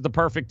player versus the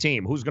perfect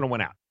team. Who's going to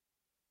win out?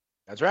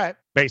 That's right.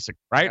 Basic,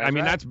 right?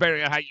 That's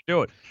better how you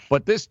do it.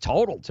 But this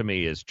total to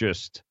me is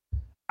just,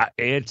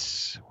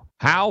 it's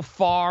how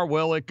far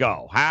will it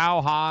go?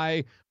 How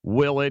high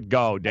will it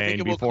go, Dane? I think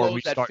it will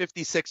close at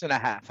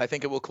 56.5. I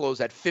think it will close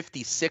at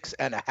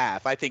 56.5.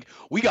 I think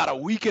we got a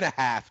week and a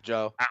half,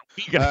 Joe.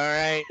 All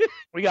right.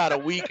 We got a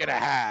week and a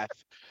half.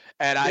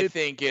 And I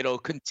think it'll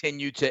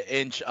continue to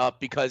inch up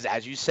because,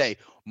 as you say,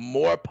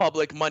 more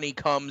public money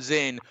comes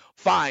in.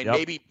 Fine.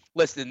 Maybe,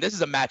 listen, this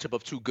is a matchup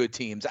of two good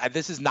teams.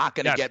 This is not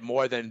going to get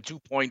more than 2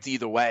 points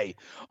either way.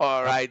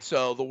 All right.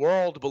 So the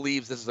world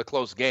believes this is a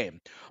close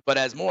game. But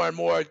as more and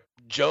more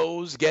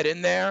Joes get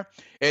in there,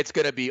 it's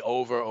going to be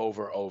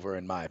over,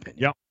 in my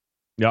opinion.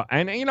 Yeah.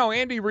 And,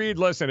 Andy Reid,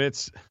 listen,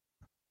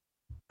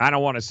 I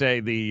don't want to say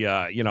the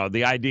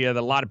idea that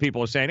a lot of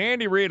people are saying,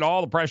 Andy Reid,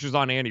 all the pressure's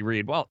on Andy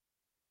Reid. Well,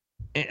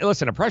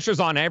 listen, the pressure's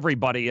on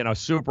everybody in a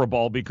Super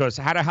Bowl because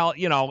how the hell,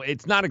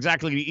 it's not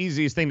exactly the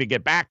easiest thing to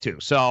get back to.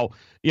 So,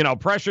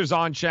 pressure's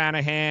on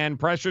Shanahan,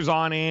 pressure's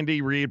on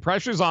Andy Reid,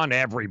 pressure's on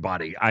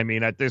everybody. I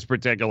mean, at this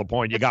particular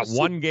point, you got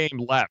one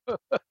game left.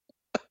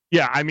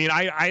 Yeah,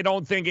 I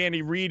don't think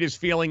Andy Reid is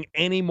feeling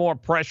any more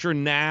pressure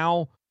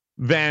now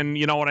than,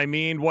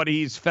 what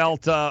he's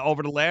felt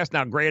over the last.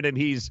 Now, granted,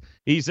 he's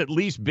at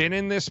least been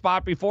in this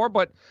spot before,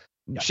 but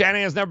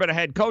Shanahan's never been a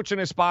head coach in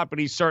this spot, but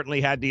he's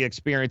certainly had the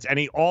experience. And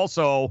he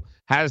also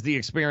has the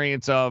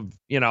experience of,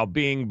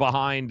 being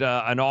behind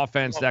an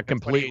offense that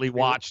completely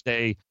watched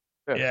there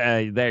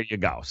you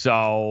go.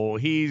 So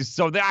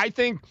I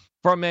think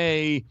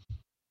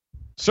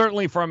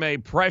certainly from a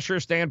pressure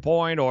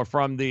standpoint or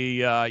from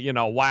the,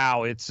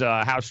 it's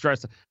how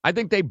stressed. I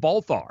think they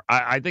both are.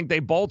 I think they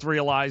both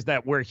realize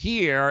that we're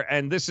here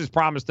and this is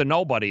promised to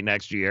nobody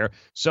next year.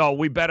 So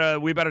we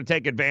better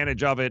take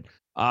advantage of it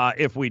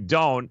if we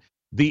don't.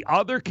 The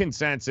other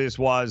consensus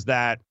was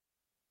that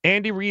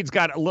Andy Reid's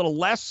got a little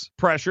less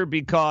pressure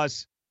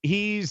because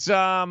he's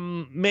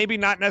maybe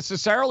not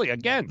necessarily,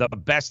 again, the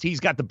best. He's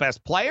got the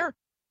best player,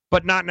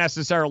 but not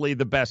necessarily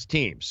the best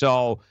team.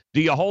 So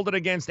do you hold it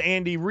against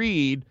Andy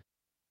Reid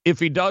if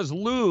he does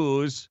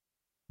lose,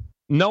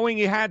 knowing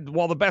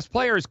the best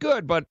player is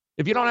good, but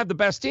if you don't have the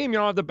best team, you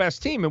don't have the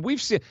best team. And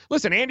we've seen,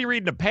 listen, Andy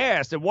Reid in the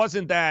past, it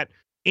wasn't that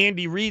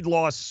Andy Reid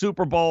lost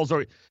Super Bowls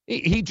or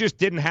he just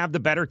didn't have the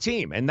better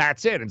team, and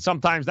that's it. And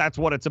sometimes that's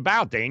what it's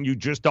about, Dane. You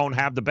just don't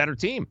have the better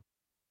team.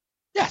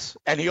 Yes,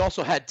 and he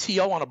also had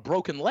T.O. on a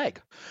broken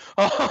leg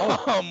one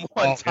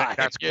time.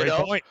 That's a great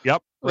point.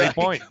 Yep, great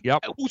point.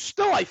 Yep. Who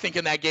still, I think,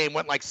 in that game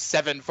went like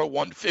 7 for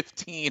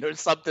 115 or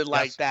something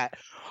like that.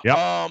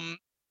 Yep.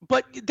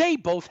 But they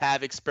both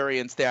have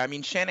experience there. I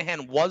mean,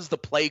 Shanahan was the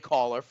play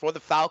caller for the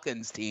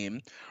Falcons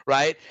team,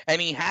 right? And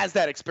he has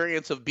that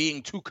experience of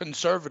being too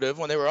conservative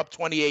when they were up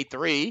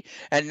 28-3,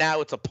 and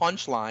now it's a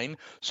punchline.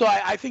 So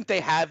I think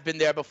they have been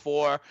there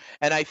before,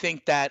 and I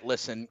think that,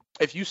 listen,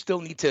 if you still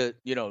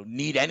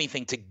need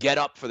anything to get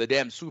up for the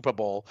damn Super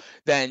Bowl,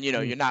 then,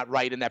 you're not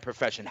right in that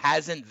profession.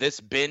 Hasn't this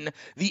been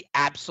the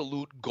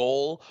absolute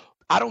goal?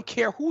 I don't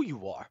care who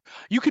you are.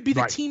 You could be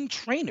the team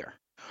trainer.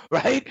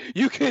 Right?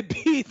 You could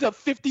be the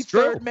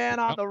 53rd man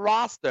on the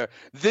roster.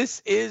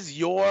 This has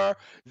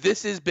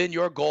been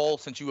your goal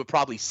since you were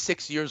probably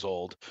 6 years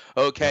old.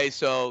 Okay,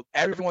 so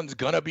everyone's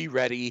going to be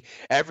ready.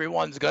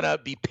 Everyone's going to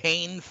be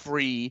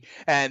pain-free,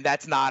 and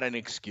that's not an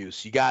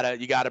excuse. You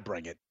gotta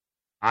bring it.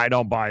 I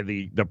don't buy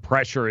the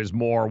pressure is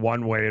more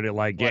one way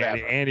to get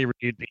Andy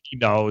Reid. He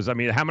knows. I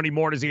mean, how many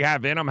more does he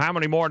have in him? How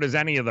many more does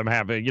any of them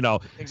have?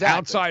 Exactly.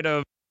 Outside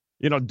of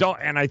don't.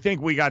 And I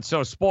think we got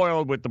so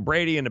spoiled with the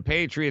Brady and the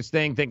Patriots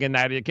thing, thinking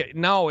that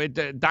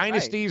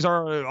dynasties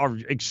are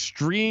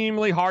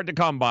extremely hard to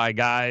come by,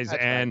 guys.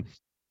 That's and right.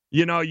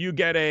 You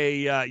get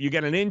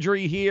an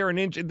injury here,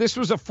 this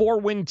was a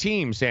 4-win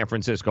team, San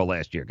Francisco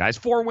last year, guys,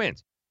 4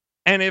 wins.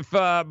 And if,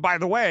 by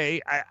the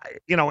way,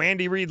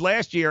 Andy Reid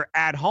last year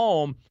at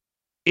home,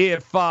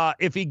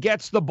 if he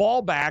gets the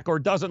ball back or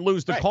doesn't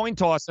lose the coin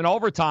toss in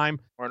overtime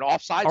or an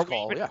offsides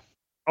call,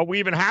 are we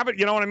even have it?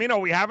 You know what I mean? Are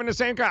we having the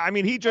same kind? I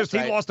mean, he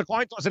lost the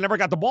coin toss and never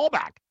got the ball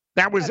back.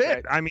 That was it.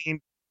 Right. I mean,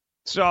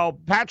 so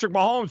Patrick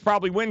Mahomes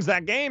probably wins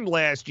that game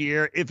last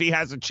year if he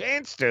has a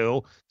chance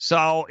to.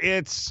 So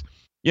it's,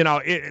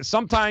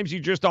 sometimes you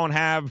just don't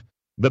have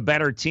the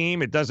better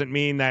team. It doesn't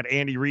mean that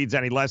Andy Reid's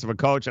any less of a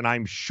coach. And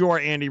I'm sure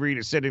Andy Reid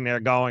is sitting there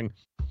going,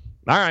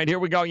 all right, here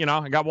we go.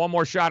 I got one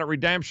more shot at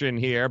redemption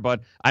here,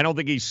 but I don't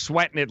think he's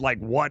sweating it like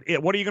what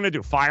are you going to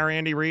do? Fire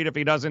Andy Reid if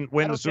he doesn't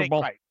win the Super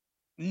Bowl? Right.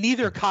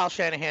 Neither Kyle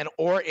Shanahan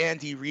or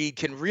Andy Reid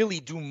can really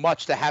do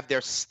much to have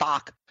their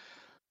stock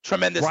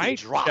tremendously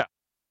drop. Yeah.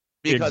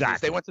 Because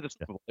they went to the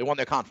Super Bowl. They won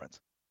their conference.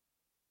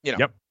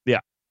 Yep. Yeah.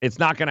 It's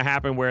not going to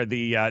happen where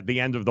the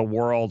end of the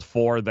world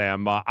for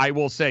them. I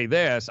will say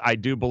this. I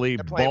do believe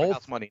they're playing both.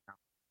 House money now.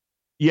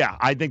 Yeah,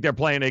 I think they're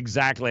playing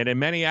exactly. And in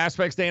many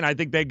aspects, Dane, I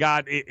think they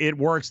got it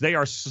works. They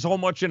are so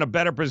much in a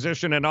better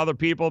position than other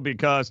people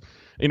because,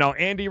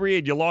 Andy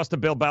Reid, you lost to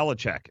Bill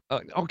Belichick.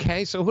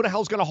 Okay, so who the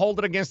hell's going to hold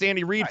it against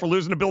Andy Reid for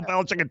losing to Bill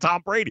Belichick and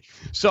Tom Brady?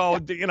 So,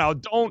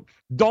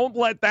 don't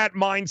let that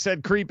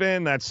mindset creep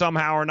in that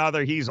somehow or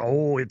another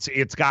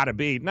it's got to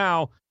be.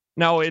 No,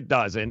 it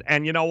doesn't.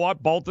 And you know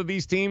what? Both of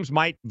these teams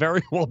might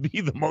very well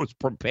be the most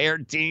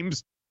prepared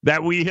teams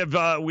that we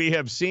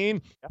have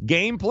seen.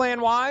 Game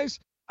plan wise,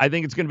 I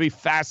think it's going to be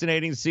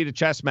fascinating to see the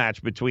chess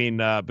match between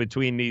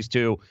these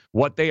two,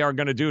 what they are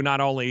going to do,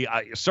 not only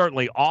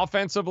certainly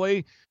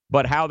offensively,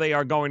 but how they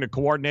are going to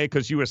coordinate,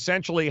 because you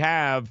essentially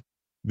have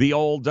the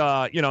old,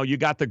 you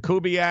got the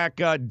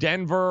Kubiak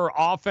Denver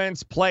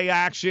offense, play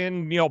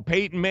action,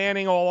 Peyton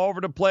Manning all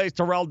over the place,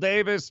 Terrell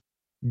Davis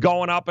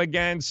going up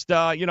against,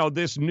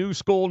 this new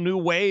school, new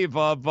wave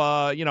of,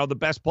 the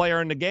best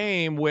player in the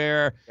game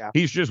where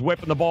he's just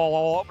whipping the ball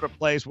all over the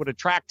place with a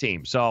track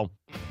team. So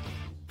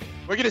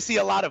we're going to see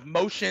a lot of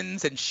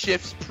motions and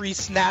shifts,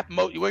 pre-snap.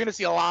 We're going to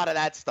see a lot of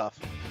that stuff.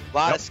 A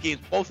lot of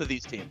schemes, both of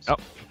these teams. Oh,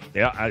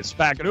 yeah.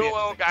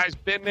 Spagnuolo, guys,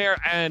 been there.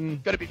 And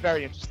it's going to be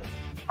very interesting.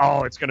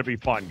 Oh, it's going to be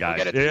fun,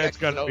 guys. It's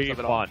going to be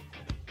fun.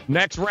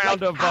 Next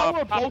round of... How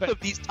are both of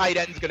these tight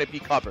ends going to be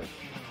covered?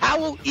 How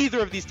will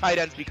either of these tight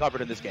ends be covered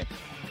in this game?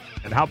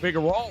 And how big a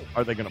role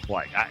are they going to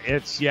play?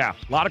 A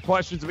lot of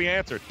questions to be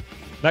answered.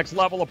 Next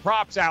level of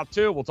props out,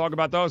 too. We'll talk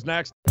about those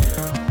next.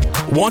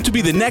 Want to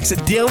be the next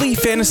daily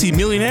fantasy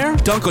millionaire?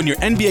 Dunk on your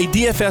NBA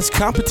DFS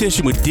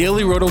competition with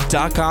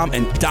DailyRoto.com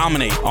and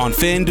dominate on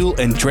FanDuel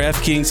and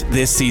DraftKings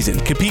this season.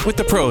 Compete with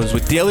the pros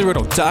with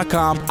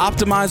DailyRoto.com,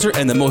 Optimizer,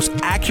 and the most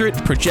accurate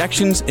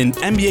projections in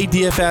NBA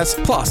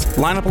DFS, plus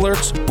lineup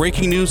alerts,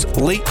 breaking news,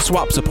 late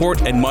swap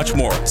support, and much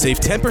more. Save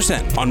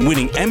 10% on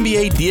winning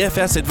NBA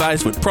DFS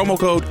advice with promo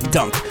code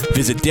DUNK.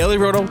 Visit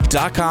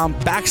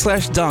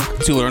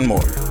DailyRoto.com/dunk to learn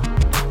more.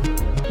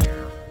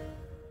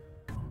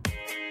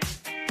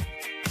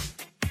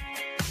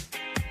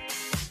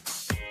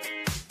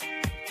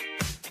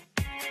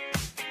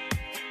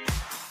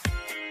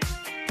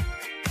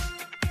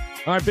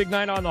 All right, big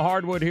night on the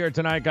hardwood here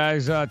tonight,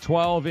 guys.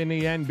 12 in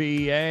the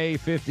NBA,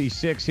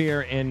 56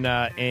 here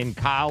in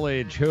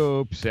college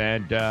hoops,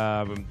 and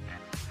a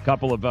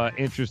couple of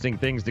interesting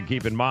things to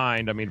keep in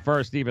mind. I mean,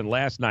 first, even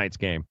last night's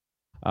game,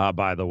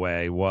 by the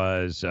way,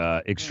 was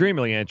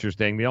extremely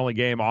interesting. The only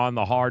game on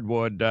the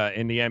hardwood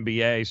in the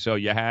NBA, so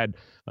you had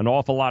an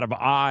awful lot of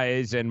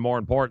eyes, and more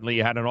importantly,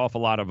 you had an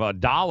awful lot of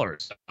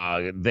dollars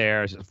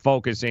there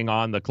focusing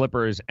on the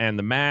Clippers and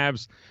the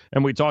Mavs.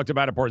 And we talked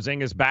about it.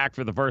 Porzingis back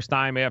for the first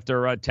time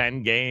after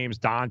 10 games.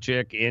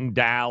 Doncic in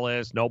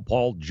Dallas. No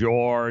Paul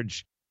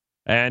George.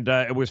 And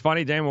it was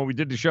funny, Dan, when we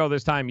did the show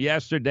this time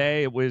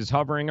yesterday, it was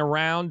hovering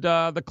around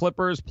the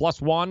Clippers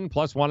 +1,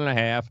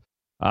 +1.5.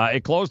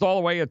 It closed all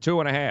the way at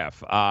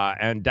 2.5.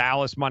 And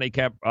Dallas money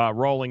kept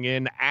rolling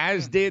in,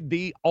 as did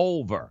the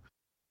over.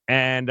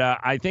 And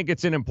I think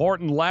it's an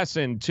important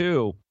lesson,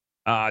 too,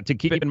 to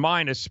keep in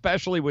mind,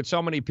 especially with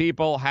so many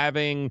people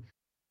having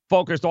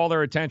focused all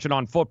their attention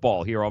on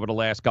football here over the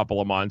last couple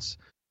of months.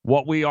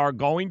 What we are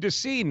going to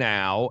see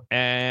now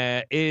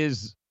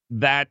is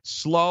that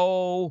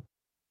slow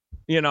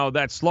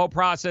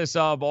process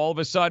of all of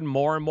a sudden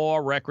more and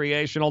more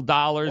recreational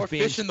dollars more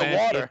being fish in spent. The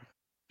water.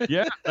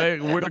 Yeah,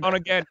 we're going to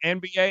get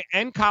NBA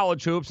and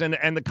college hoops,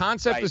 and the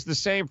concept is the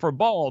same for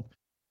both.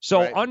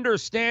 So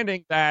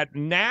understanding that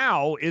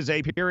now is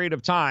a period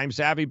of time,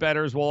 savvy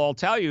bettors will all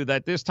tell you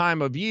that this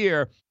time of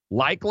year,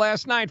 like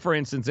last night, for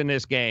instance, in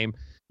this game,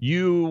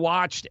 you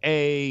watched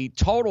a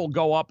total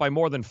go up by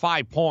more than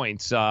 5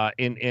 points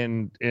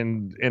in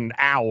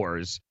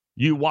hours.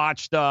 You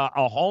watched a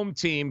home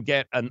team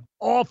get an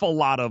awful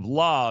lot of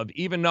love,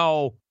 even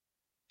though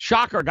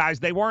shocker,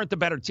 guys, they weren't the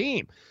better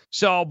team.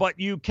 So, but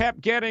you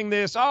kept getting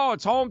this, oh,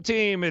 it's home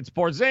team, it's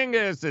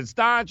Porzingis, it's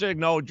Doncic,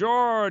 no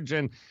George,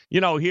 and,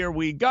 here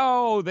we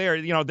go.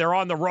 They're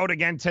on the road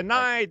again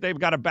tonight. They've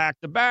got a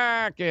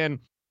back-to-back, and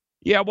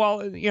yeah,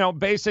 well,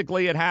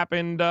 basically it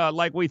happened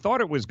like we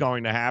thought it was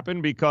going to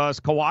happen because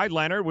Kawhi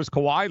Leonard was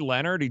Kawhi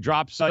Leonard. He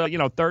drops,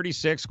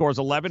 36, scores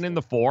 11 in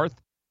the fourth.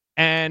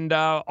 And,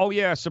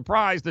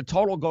 surprise, the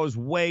total goes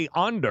way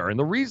under. And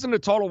the reason the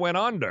total went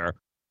under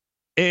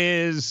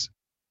is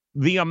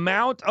the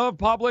amount of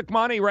public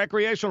money,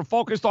 recreational,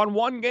 focused on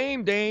one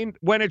game, Dane,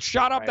 when it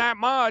shot up that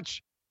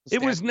much.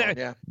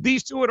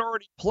 These two had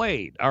already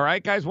played, all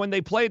right, guys? When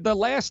they played the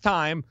last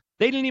time,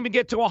 they didn't even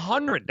get to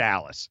 100,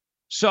 Dallas.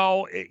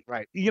 So,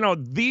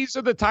 these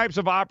are the types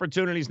of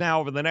opportunities now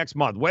over the next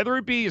month, whether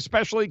it be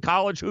especially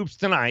college hoops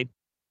tonight,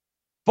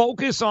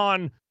 focus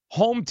on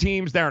home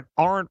teams that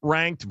aren't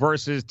ranked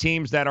versus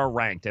teams that are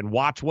ranked, and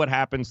watch what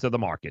happens to the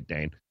market,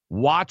 Dane.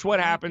 Watch what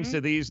happens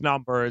to these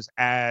numbers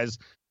as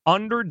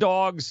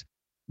underdogs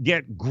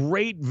get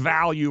great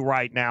value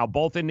right now,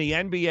 both in the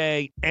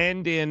NBA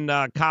and in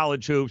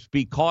college hoops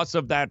because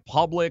of that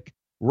public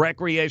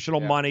recreational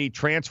money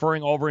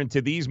transferring over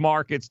into these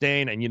markets,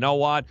 Dane. And you know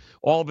what?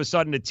 All of a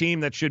sudden, a team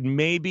that should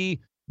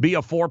maybe be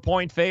a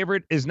 4-point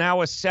favorite is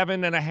now a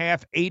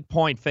 7.5,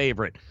 8-point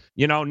favorite.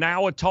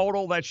 Now a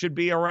total that should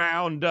be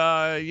around,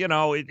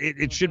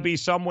 it should be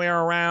somewhere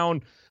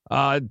around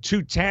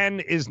 210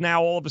 is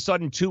now all of a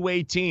sudden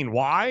 218.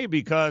 Why?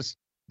 Because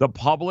the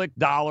public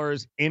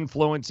dollars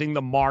influencing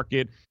the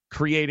market,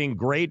 creating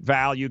great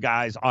value,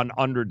 guys, on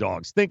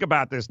underdogs. Think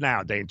about this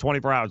now, Dane,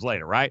 24 hours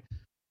later, right?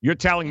 You're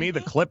telling me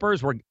the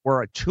Clippers were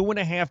a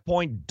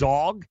 2.5-point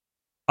dog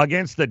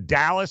against the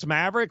Dallas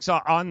Mavericks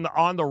on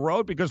the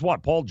road because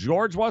what? Paul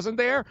George wasn't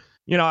there?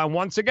 And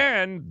once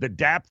again, the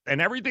depth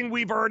and everything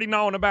we've already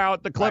known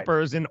about the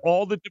Clippers and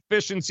all the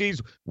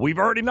deficiencies we've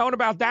already known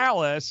about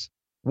Dallas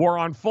were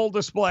on full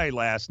display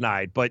last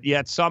night. But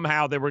yet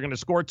somehow they were going to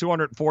score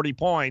 240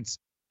 points,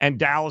 and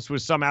Dallas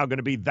was somehow going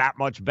to be that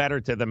much better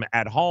to them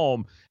at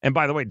home. And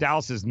by the way,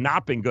 Dallas has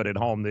not been good at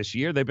home this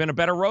year. They've been a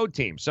better road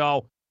team.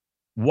 So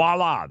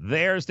voila,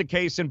 there's the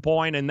case in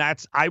point, and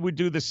I would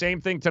do the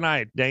same thing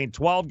tonight, Dane.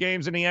 12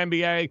 games in the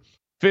NBA,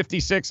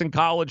 56 in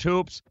college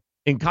hoops.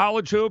 In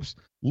college hoops,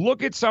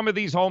 look at some of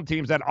these home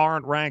teams that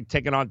aren't ranked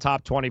taking on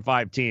top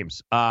 25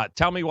 teams.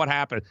 Tell me what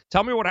happened.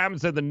 Tell me what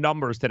happens to the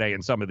numbers today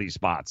in some of these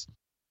spots.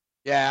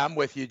 Yeah, I'm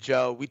with you,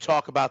 Joe. We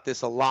talk about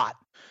this a lot.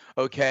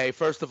 Okay,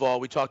 first of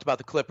all, we talked about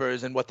the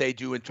Clippers and what they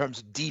do in terms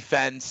of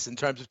defense, in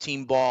terms of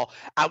team ball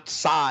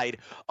outside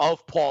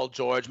of Paul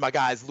George. My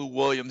guys, Lou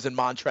Williams and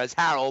Montrezl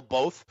Harrell,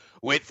 both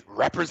with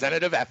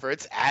representative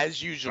efforts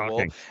as usual.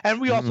 Okay.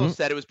 And we also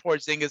said it was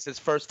Porzingis, his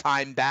first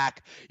time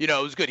back. It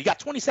was good. He got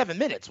 27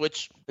 minutes,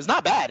 which is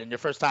not bad in your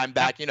first time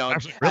back, really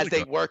as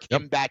they work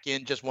him back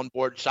in, just one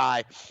board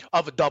shy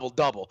of a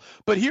double-double.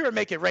 But here at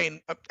Make It Rain,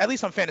 at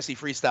least on Fantasy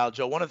Freestyle,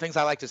 Joe, one of the things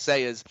I like to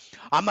say is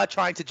I'm not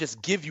trying to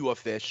just give you a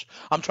fish.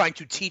 I'm trying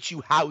to teach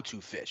you how to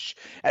fish.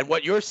 And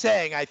what you're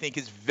saying, I think,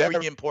 is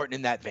very important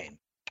in that vein.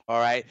 All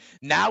right.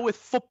 Now with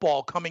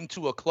football coming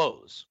to a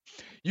close,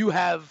 you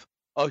have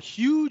a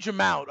huge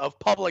amount of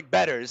public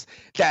bettors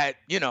that,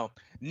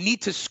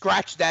 need to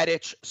scratch that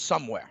itch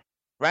somewhere.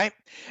 Right.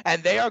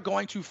 And they are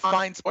going to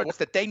find sports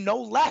that they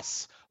know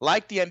less,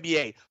 like the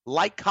NBA,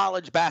 like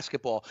college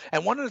basketball.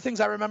 And one of the things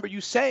I remember you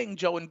saying,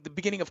 Joe, in the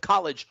beginning of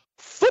college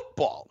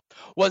football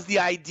was the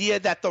idea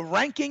that the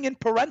ranking in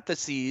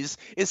parentheses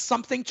is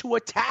something to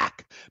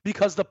attack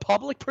because the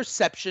public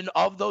perception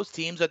of those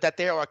teams are that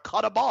they are a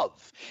cut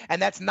above.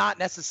 And that's not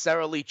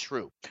necessarily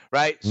true,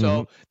 right?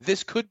 So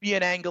this could be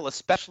an angle,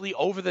 especially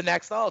over the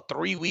next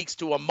 3 weeks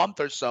to a month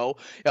or so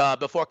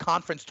before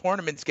conference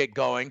tournaments get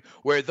going,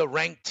 where the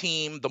ranked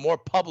team, the more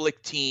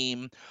public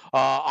team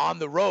on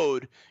the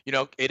road,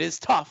 it is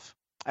tough.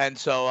 And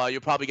so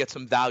you'll probably get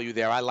some value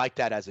there. I like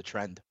that as a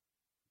trend.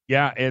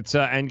 Yeah, it's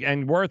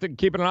and worth it,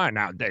 keeping an eye.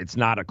 Now, it's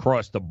not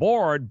across the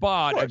board,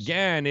 but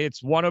again,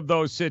 it's one of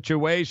those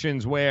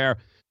situations where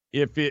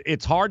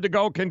it's hard to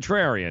go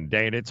contrarian,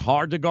 Dane. It's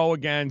hard to go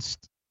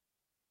against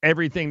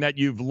everything that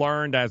you've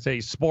learned as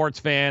a sports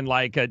fan.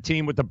 Like a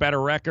team with the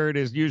better record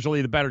is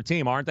usually the better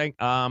team, aren't they?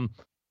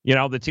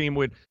 The team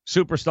with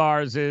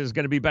superstars is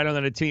going to be better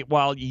than a team.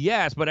 Well,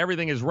 yes, but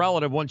everything is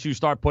relative once you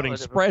start putting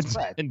spreads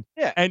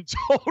and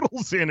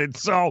totals in it.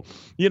 So,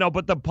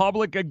 but the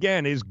public,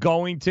 again, is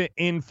going to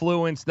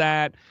influence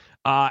that.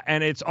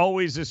 And it's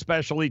always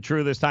especially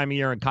true this time of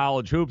year in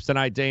college hoops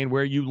tonight, Dane,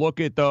 where you look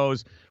at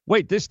those.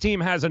 Wait, this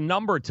team has a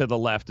number to the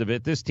left of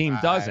it. This team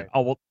doesn't.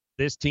 Oh, well,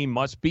 this team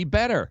must be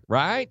better,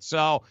 right?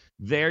 So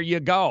there you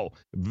go.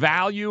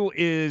 Value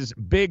is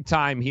big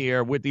time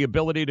here with the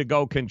ability to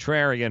go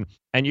contrarian,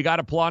 and you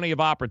got plenty of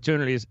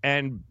opportunities.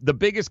 And the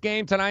biggest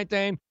game tonight,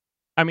 Dane,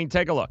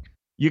 take a look.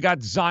 You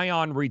got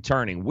Zion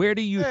returning. Where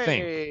do you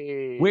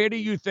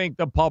think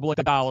the public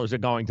dollars are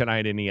going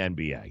tonight in the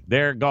NBA?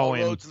 They're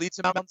going. All roads lead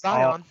to Mount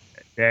Zion.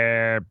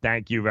 There,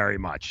 thank you very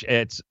much.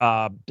 It's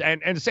and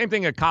the same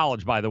thing at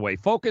college, by the way.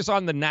 Focus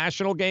on the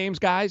national games,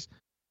 guys.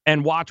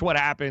 and watch what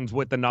happens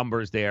with the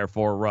numbers there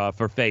for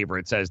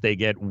favorites as they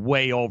get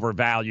way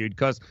overvalued.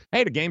 Because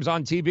hey, the game's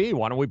on TV.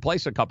 Why don't we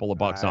place a couple of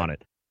bucks on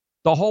it?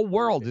 The whole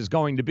world is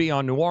going to be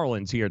on New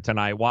Orleans here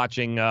tonight,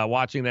 watching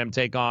them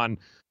take on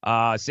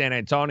San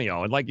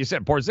Antonio. And like you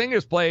said,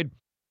 Porzingis played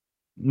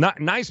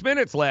nice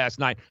minutes last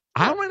night.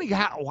 How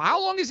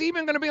long is he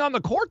even going to be on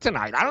the court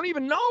tonight? I don't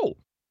even know.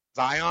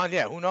 Zion,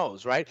 yeah, who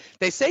knows, right?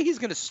 They say he's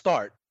going to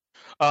start.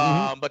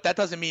 But that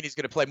doesn't mean he's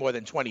going to play more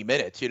than 20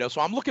 minutes,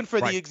 So I'm looking for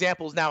the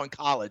examples now in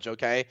college,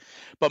 okay?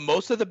 But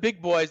most of the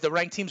big boys, the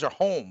ranked teams are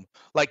home.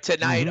 Like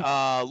tonight,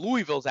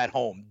 Louisville's at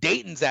home.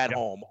 Dayton's at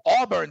home.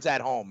 Auburn's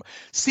at home.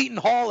 Seton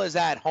Hall is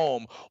at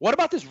home. What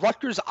about this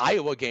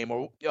Rutgers-Iowa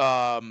game?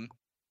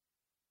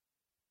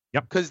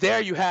 Because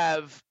there you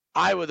have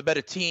Iowa, the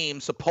better team,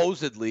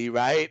 supposedly,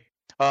 right?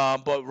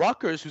 But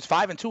Rutgers, who's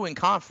 5-2 in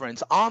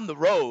conference, on the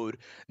road,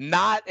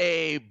 not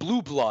a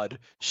blue blood,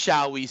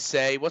 shall we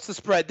say. What's the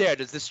spread there?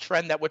 Does this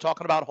trend that we're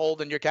talking about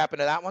hold, and you're capping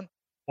to that one?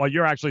 Well,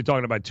 you're actually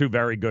talking about two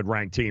very good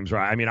ranked teams,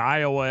 right? I mean,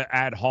 Iowa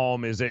at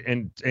home is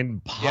an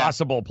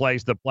impossible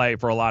place to play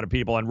for a lot of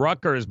people. And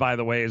Rutgers, by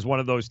the way, is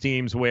one of those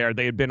teams where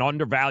they had been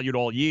undervalued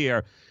all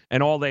year,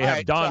 and all they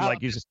have done,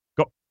 like you just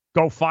go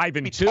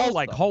 5-2,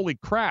 like holy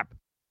crap.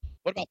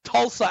 What about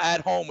Tulsa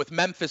at home with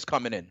Memphis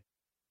coming in?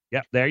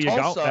 Yep, there you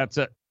go. That's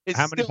it.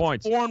 How many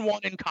points?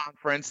 4-1 in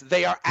conference.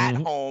 They are at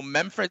home.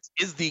 Memphis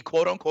is the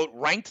quote-unquote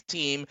ranked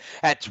team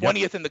at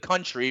 20th in the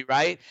country,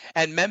 right?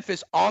 And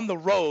Memphis on the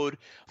road,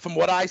 from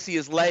what I see,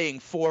 is laying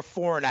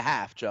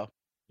 4.5, Joe.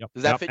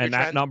 Does that fit your trend?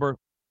 That number,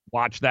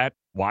 watch that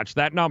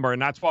number.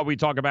 And that's why we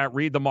talk about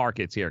read the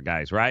markets here,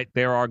 guys, right?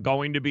 There are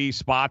going to be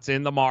spots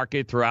in the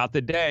market throughout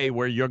the day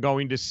where you're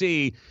going to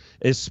see,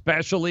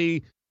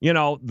 especially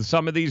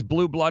some of these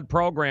blue blood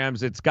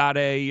programs, it's got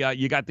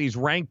you got these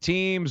ranked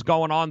teams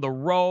going on the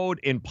road,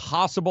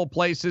 impossible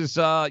places,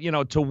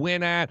 to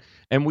win at.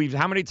 And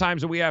how many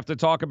times do we have to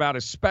talk about,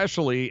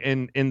 especially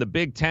in the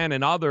Big Ten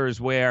and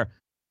others, where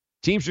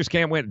teams just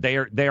can't win.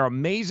 They're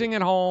amazing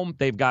at home.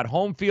 They've got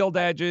home field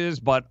edges,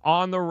 but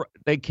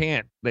they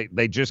can't.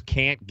 They just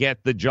can't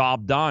get the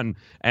job done.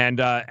 And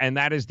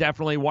that is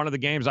definitely one of the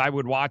games I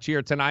would watch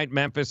here tonight.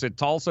 Memphis at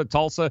Tulsa.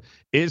 Tulsa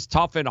is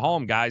tough at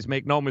home, guys.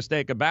 Make no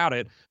mistake about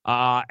it.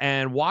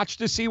 And watch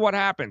to see what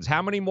happens.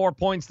 How many more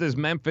points does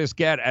Memphis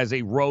get as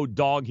a road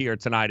dog here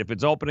tonight? If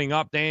it's opening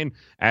up, Dane,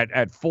 at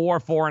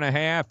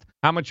 4.5,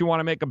 how much you want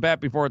to make a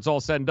bet before it's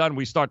all said and done?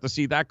 We start to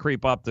see that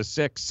creep up to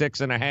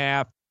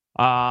 6.5.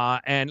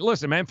 And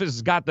listen, Memphis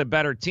has got the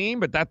better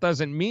team, but that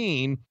doesn't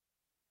mean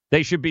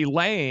they should be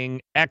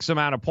laying X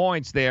amount of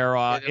points there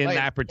in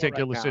that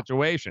particular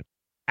situation.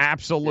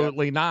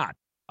 Absolutely not.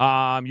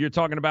 You're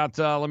talking about,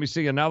 let me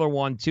see, another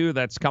one, too,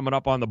 that's coming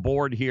up on the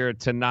board here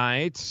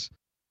tonight.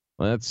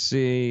 Let's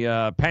see,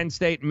 Penn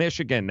State,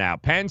 Michigan now.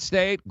 Penn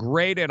State,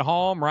 great at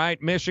home, right?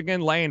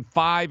 Michigan laying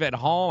 5 at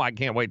home. I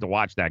can't wait to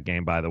watch that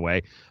game, by the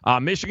way.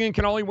 Michigan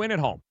can only win at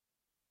home.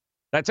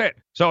 That's it.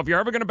 So if you're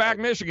ever going to back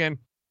Michigan,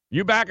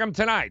 you back them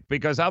tonight,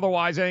 because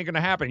otherwise it ain't going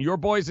to happen. Your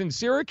boys in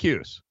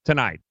Syracuse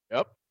tonight.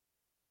 Yep.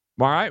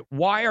 All right.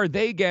 Why are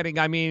they getting,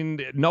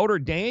 Notre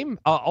Dame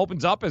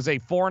opens up as a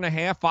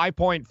 4.5,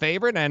 5-point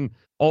favorite, and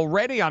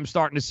already I'm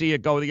starting to see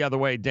it go the other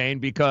way, Dane,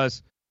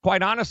 because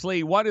quite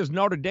honestly, what has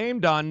Notre Dame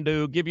done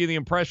to give you the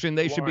impression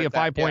they should be a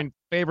 5-point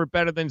favorite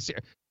better than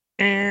Syracuse?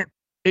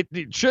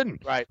 It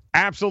shouldn't. Right.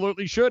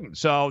 Absolutely shouldn't.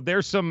 So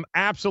there's some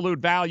absolute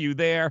value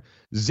there.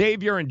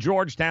 Xavier and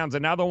Georgetown's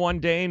another one,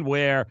 Dane,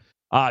 where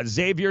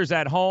Xavier's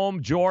at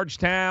home.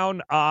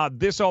 Georgetown,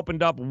 this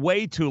opened up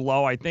way too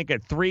low, I think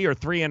at 3 or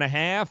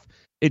 3.5.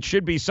 It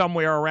should be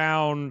somewhere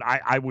around,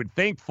 I would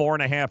think,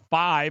 4.5,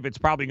 5. It's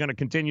probably going to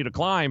continue to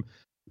climb.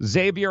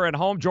 Xavier at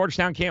home.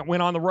 Georgetown can't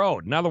win on the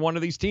road. Another one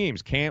of these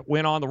teams can't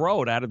win on the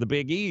road out of the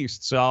Big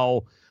East.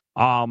 So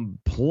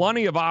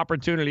plenty of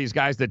opportunities,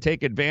 guys, to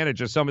take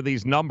advantage of some of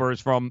these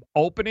numbers from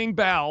opening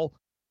bell.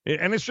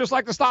 And it's just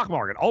like the stock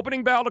market.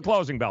 Opening bell to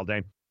closing bell,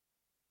 Dane.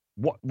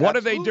 What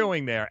are they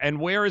doing there, and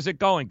where is it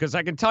going? Because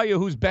I can tell you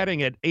who's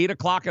betting at 8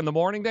 o'clock in the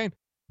morning, Dane.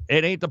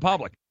 It ain't the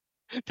public.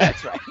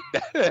 That's right.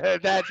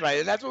 That's right.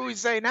 And that's what we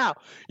say now.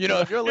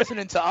 If you're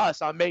listening to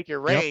us on Make It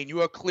Rain,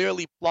 you are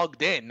clearly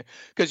plugged in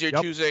because you're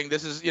choosing,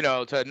 this is,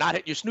 to not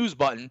hit your snooze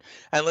button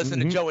and listen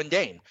to Joe and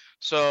Dane.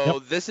 So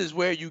this is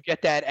where you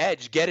get that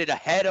edge. Get it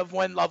ahead of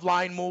when love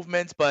line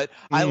movements. But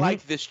I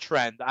like this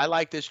trend. I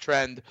like this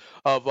trend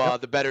of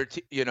the better,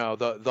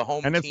 the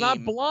home and team. It's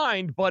not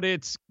blind, but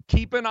it's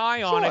keep an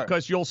eye on it,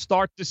 because you'll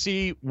start to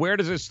see, where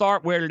does it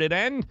start? Where did it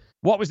end?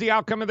 What was the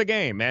outcome of the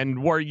game?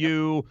 And were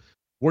you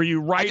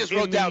right in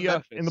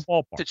the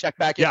ballpark to check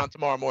back in on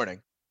tomorrow morning?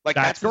 Like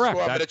that's correct.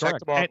 I'm going to check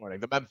tomorrow morning.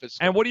 The Memphis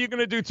score. And what are you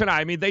going to do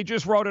tonight? They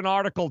just wrote an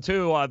article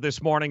too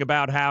this morning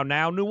about how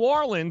now New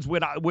Orleans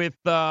with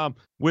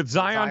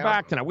Zion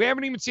back tonight. We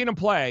haven't even seen him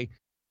play,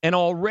 and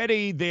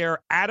already they're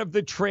out of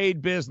the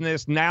trade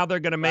business. Now they're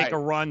going to make a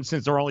run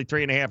since they're only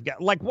 3.5.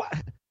 Like what?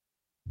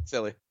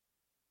 Silly.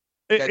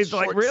 It's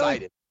like,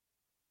 really?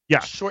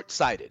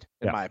 short-sighted,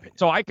 in my opinion.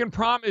 So I can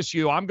promise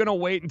you I'm going to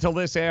wait until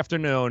this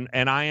afternoon,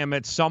 and I am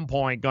at some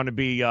point going to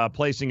be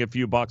placing a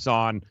few bucks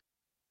on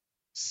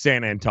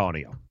San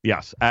Antonio.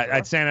 Yes,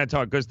 at San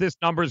Antonio, because this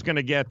number is going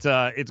to get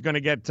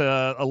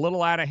a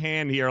little out of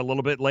hand here a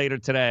little bit later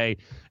today.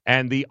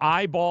 And the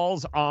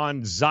eyeballs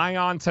on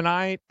Zion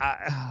tonight,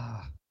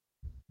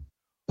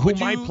 Would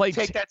you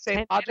take that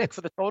same logic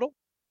for the total?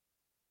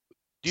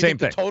 Do you think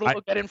the total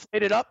will get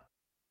inflated up?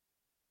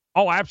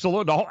 Oh,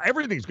 absolutely.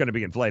 Everything's going to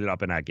be inflated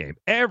up in that game.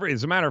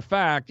 As a matter of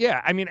fact,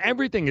 yeah. I mean,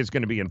 everything is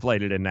going to be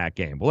inflated in that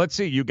game. Well, let's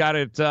see. You got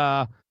it.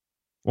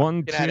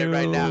 One, two. At it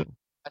right now.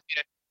 I see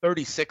it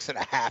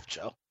 36.5,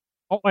 Joe.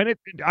 Oh, and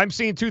I'm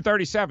seeing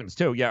 237s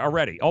too. Yeah,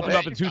 already opened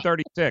up at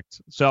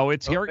 236. So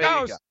it's here it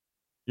goes.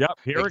 Yep,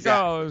 here it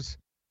goes.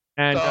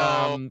 And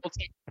we'll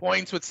take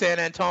points with San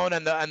Antonio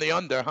and the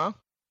under, huh?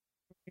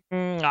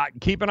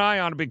 Keep an eye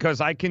on it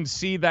because I can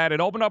see that it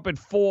opened up at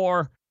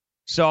 4.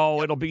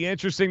 So it'll be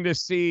interesting to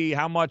see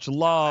how much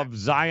love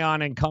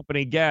Zion and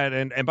company get.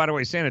 And by the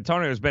way, San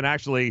Antonio has been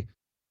actually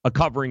a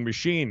covering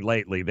machine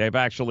lately. They've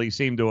actually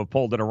seemed to have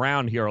pulled it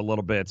around here a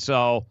little bit.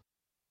 So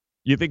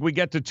you think we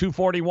get to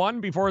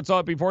 241 before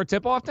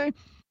tip-off day?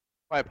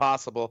 Quite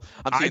possible.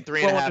 I'm seeing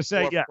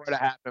 3.5,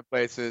 4.5 in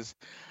places.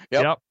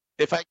 Yep.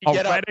 If I can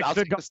get up,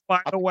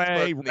 by the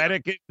way,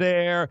 Reddick is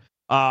there.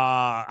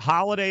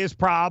 Holiday is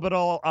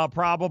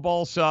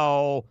probable.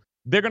 So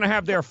they're going to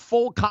have their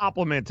full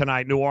complement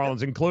tonight, New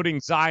Orleans, including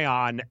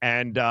Zion,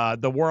 and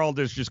the world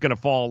is just going to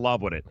fall in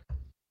love with it.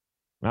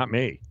 Not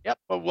me. Yep,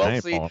 but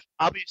we'll see.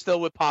 I'll be still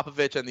with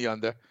Popovich and the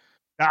under.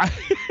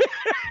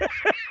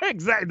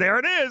 Exactly. There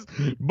it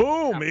is.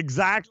 Boom.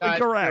 Exactly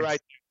correct. Right,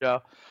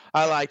 Joe.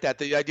 I like that.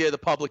 The idea of the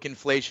public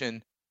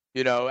inflation,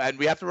 and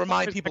we have to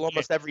remind people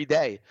almost every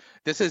day,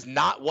 this is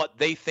not what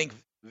they think.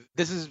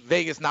 This is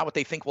Vegas, not what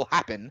they think will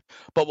happen,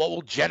 but what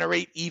will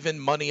generate even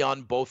money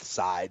on both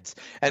sides.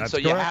 And That's so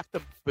correct. You have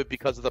to,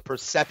 because of the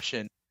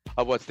perception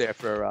of what's there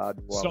for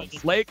New Orleans. So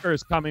the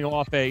Lakers coming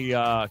off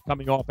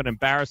an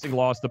embarrassing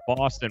loss to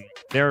Boston.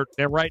 They're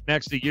right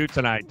next to you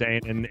tonight,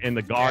 Dane, in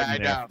the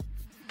Garden. Yeah,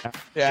 I know.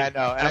 Yeah, I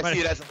know. And I see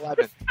it as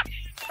 11.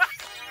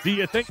 Do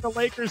you think the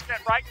Lakers get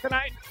right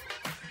tonight?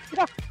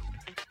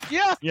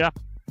 Yeah. Yeah,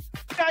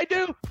 I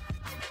do.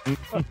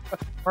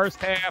 First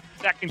half,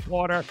 second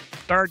quarter,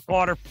 third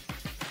quarter.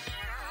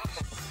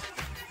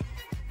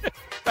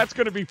 That's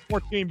going to be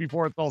 14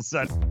 before it's all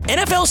set.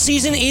 NFL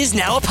season is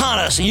now upon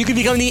us, and you can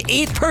become the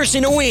 8th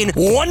person to win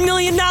 $1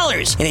 million in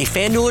a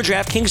FanDuel or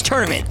DraftKings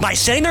tournament by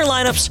setting their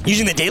lineups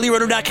using the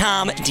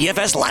DailyRoto.com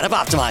DFS lineup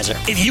optimizer.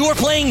 If you are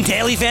playing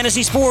daily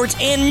fantasy sports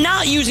and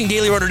not using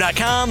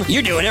DailyRoto.com,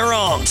 you're doing it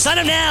wrong. Sign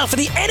up now for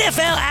the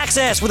NFL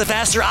access with a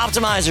faster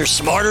optimizer,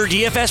 smarter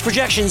DFS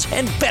projections,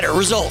 and better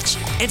results.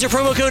 Enter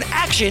promo code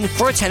ACTION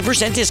for a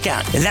 10%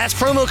 discount. That's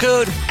promo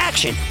code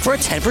ACTION for a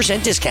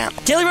 10% discount.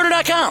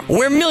 DailyRoto.com,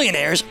 where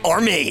millionaires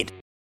are made.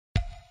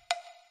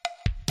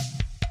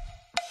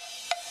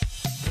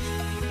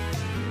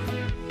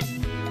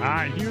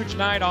 Huge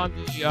night on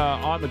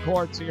the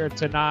courts here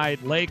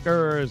tonight.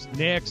 Lakers,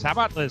 Knicks. How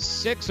about the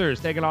Sixers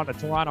taking on the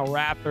Toronto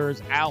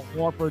Raptors? Al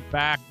Horford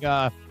back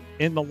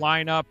in the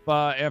lineup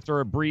after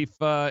a brief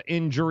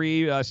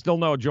injury. Still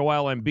no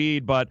Joel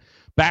Embiid, but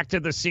back to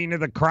the scene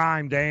of the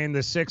crime, Dane.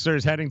 The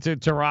Sixers heading to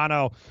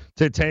Toronto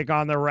to take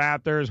on the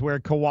Raptors, where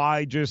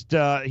Kawhi just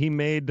he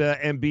made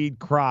Embiid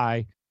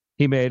cry.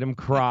 He made him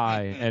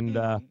cry, and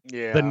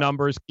the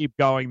numbers keep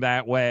going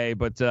that way.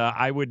 But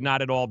I would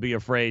not at all be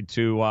afraid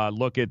to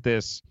look at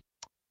this,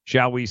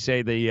 shall we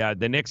say,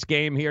 the Knicks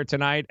game here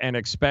tonight and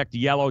expect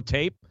yellow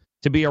tape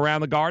to be around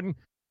the Garden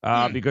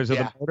because of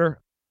the motor.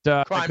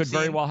 It could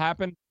very well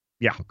happen.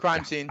 Yeah.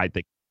 Crime scene. I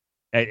think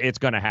it's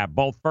going to have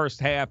both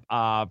first half,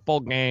 full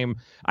game.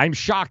 I'm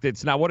shocked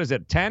it's not, what is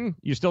it, 10?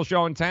 You still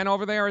showing 10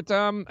 over there at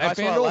FanDuel? That's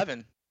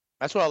 11.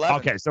 That's what 11.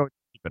 Okay, so it's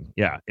creeping.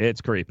 Yeah,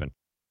 it's creeping.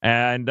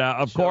 And,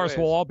 of course,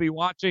 we'll all be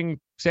watching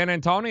San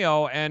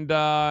Antonio, and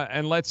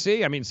let's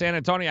see. I mean, San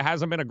Antonio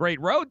hasn't been a great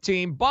road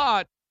team,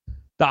 but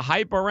the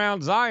hype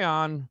around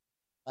Zion,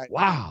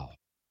 wow.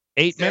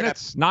 8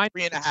 minutes, 9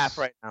 3.5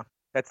 right now.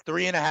 That's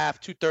 3.5,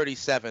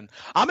 237.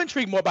 I'm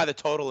intrigued more by the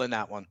total in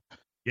that one.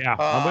 Yeah,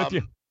 I'm with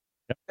you.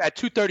 At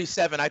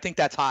 237, I think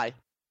that's high,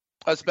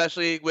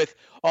 especially with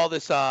all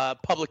this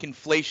public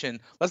inflation.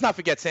 Let's not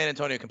forget San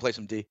Antonio can play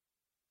some D.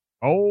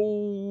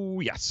 Oh,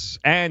 yes.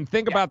 And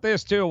think about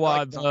this, too.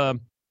 The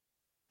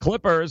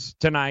Clippers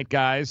tonight,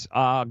 guys,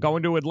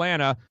 going to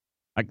Atlanta.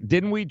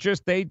 Didn't they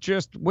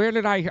just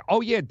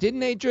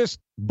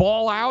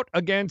ball out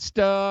against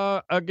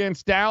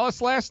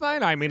Dallas last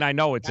night? I mean, I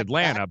know it's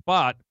Atlanta,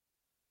 but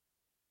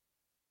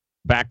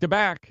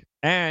back-to-back.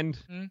 And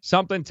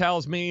something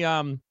tells me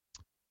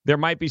there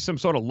might be some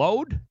sort of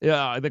load.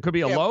 There could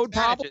be a load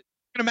problem.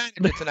 We're going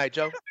to manage it tonight,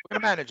 Joe. We're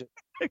going to manage it,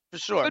 for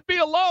sure. Could be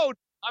a load.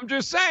 I'm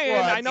just saying.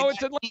 Well, I know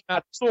it's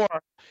Atlanta. Sore.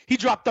 He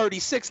dropped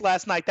 36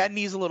 last night. That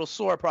knee's a little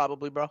sore,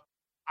 probably, bro.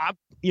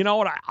 You know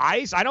what?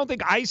 Ice. I don't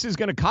think Ice is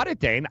going to cut it,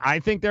 Dane. I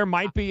think there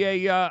might be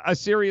a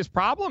serious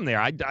problem there.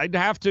 I'd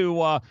have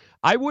to.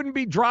 I wouldn't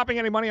be dropping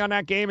any money on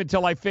that game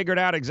until I figured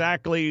out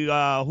exactly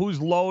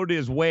whose load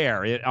is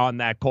where on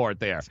that court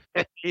there.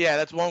 Yeah,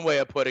 that's one way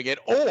of putting it.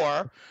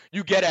 Or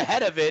you get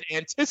ahead of it,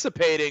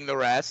 anticipating the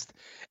rest,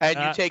 and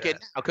you take it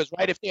now. Because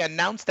if they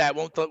announce that,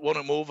 won't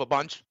it move a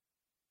bunch?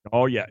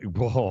 Oh yeah,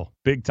 whoa,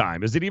 big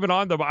time. Is it even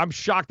on the? I'm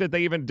shocked that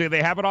do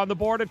they have it on the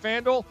board at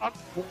FanDuel?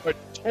 The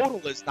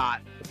total is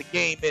not, but the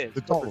game is. The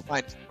total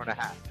minus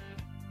 4.5.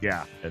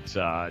 Yeah, it's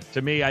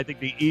to me. I think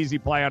the easy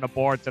play on the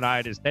board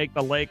tonight is take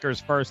the Lakers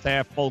first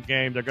half full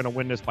game. They're going to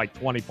win this by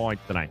 20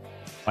 points tonight,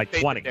 by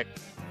 20.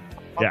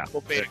 Yeah,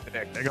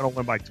 they're going to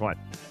win by 20.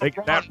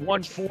 That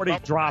 140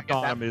 dropped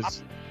on them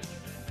is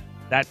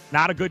that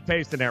not a good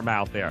taste in their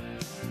mouth there.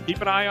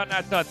 Keep an eye on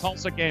that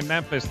Tulsa game,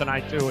 Memphis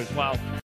tonight too as well.